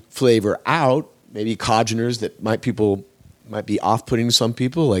taking flavor out, maybe congeners that might be off-putting to some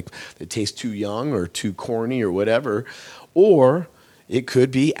people, like they taste too young or too corny or whatever. Or it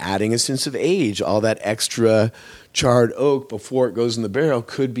could be adding a sense of age. All that extra charred oak before it goes in the barrel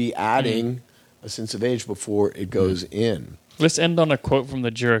could be adding a sense of age before it goes in. Let's end on a quote from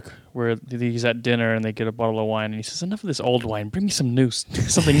The Jerk, where he's at dinner and they get a bottle of wine, and he says, "Enough of this old wine. Bring me some new,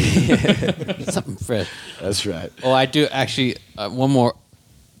 something." Something fresh. That's right. Oh, I do actually. One more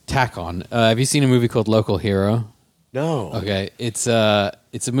tack on. Have you seen a movie called Local Hero? No. Okay, it's a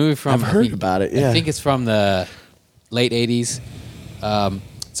movie from. I've heard about it. Yeah. I think it's from the late '80s.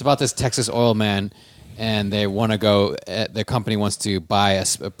 It's about this Texas oil man, and they want to go. Their company wants to buy a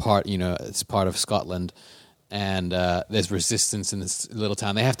part. It's part of Scotland, and there's resistance in this little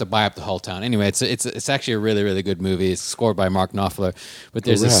town. They have to buy up the whole town. Anyway, it's actually a really, really good movie. It's scored by Mark Knopfler. But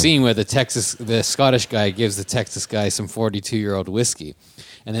there's a scene where the Scottish guy gives the Texas guy some 42-year-old whiskey.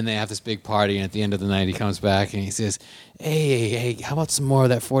 And then they have this big party, and at the end of the night, he comes back and he says, hey, how about some more of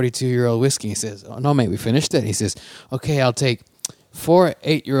that 42-year-old whiskey? He says, oh, no, mate, we finished it. He says, okay, I'll take 4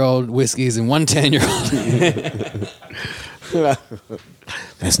 8-year-old whiskeys and 1 10-year-old.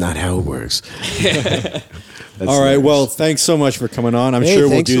 That's not how it works. All right. Well, thanks so much for coming on. I'm sure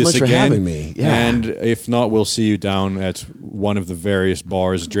we'll do so this much again. for having me. Yeah. And if not, we'll see you down at one of the various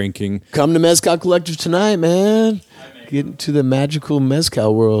bars drinking. Come to Mezcal Collective tonight, man. Get into the magical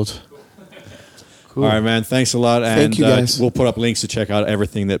mezcal world. Cool. All right, man. Thanks a lot. And Thank you, guys. We'll put up links to check out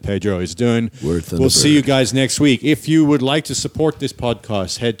everything that Pedro is doing. Word We'll see you guys next week. If you would like to support this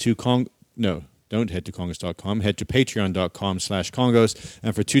podcast, head to don't head to Congos.com. Head to patreon.com/Congos.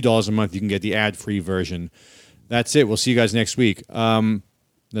 And for $2 a month, you can get the ad-free version. That's it. We'll see you guys next week.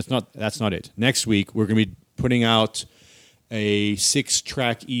 That's not it. Next week, we're going to be putting out a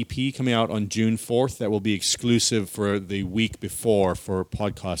 6-track EP coming out on June 4th that will be exclusive for the week before for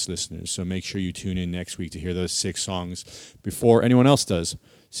podcast listeners. So make sure you tune in next week to hear those 6 songs before anyone else does.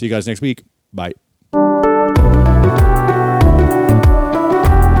 See you guys next week. Bye.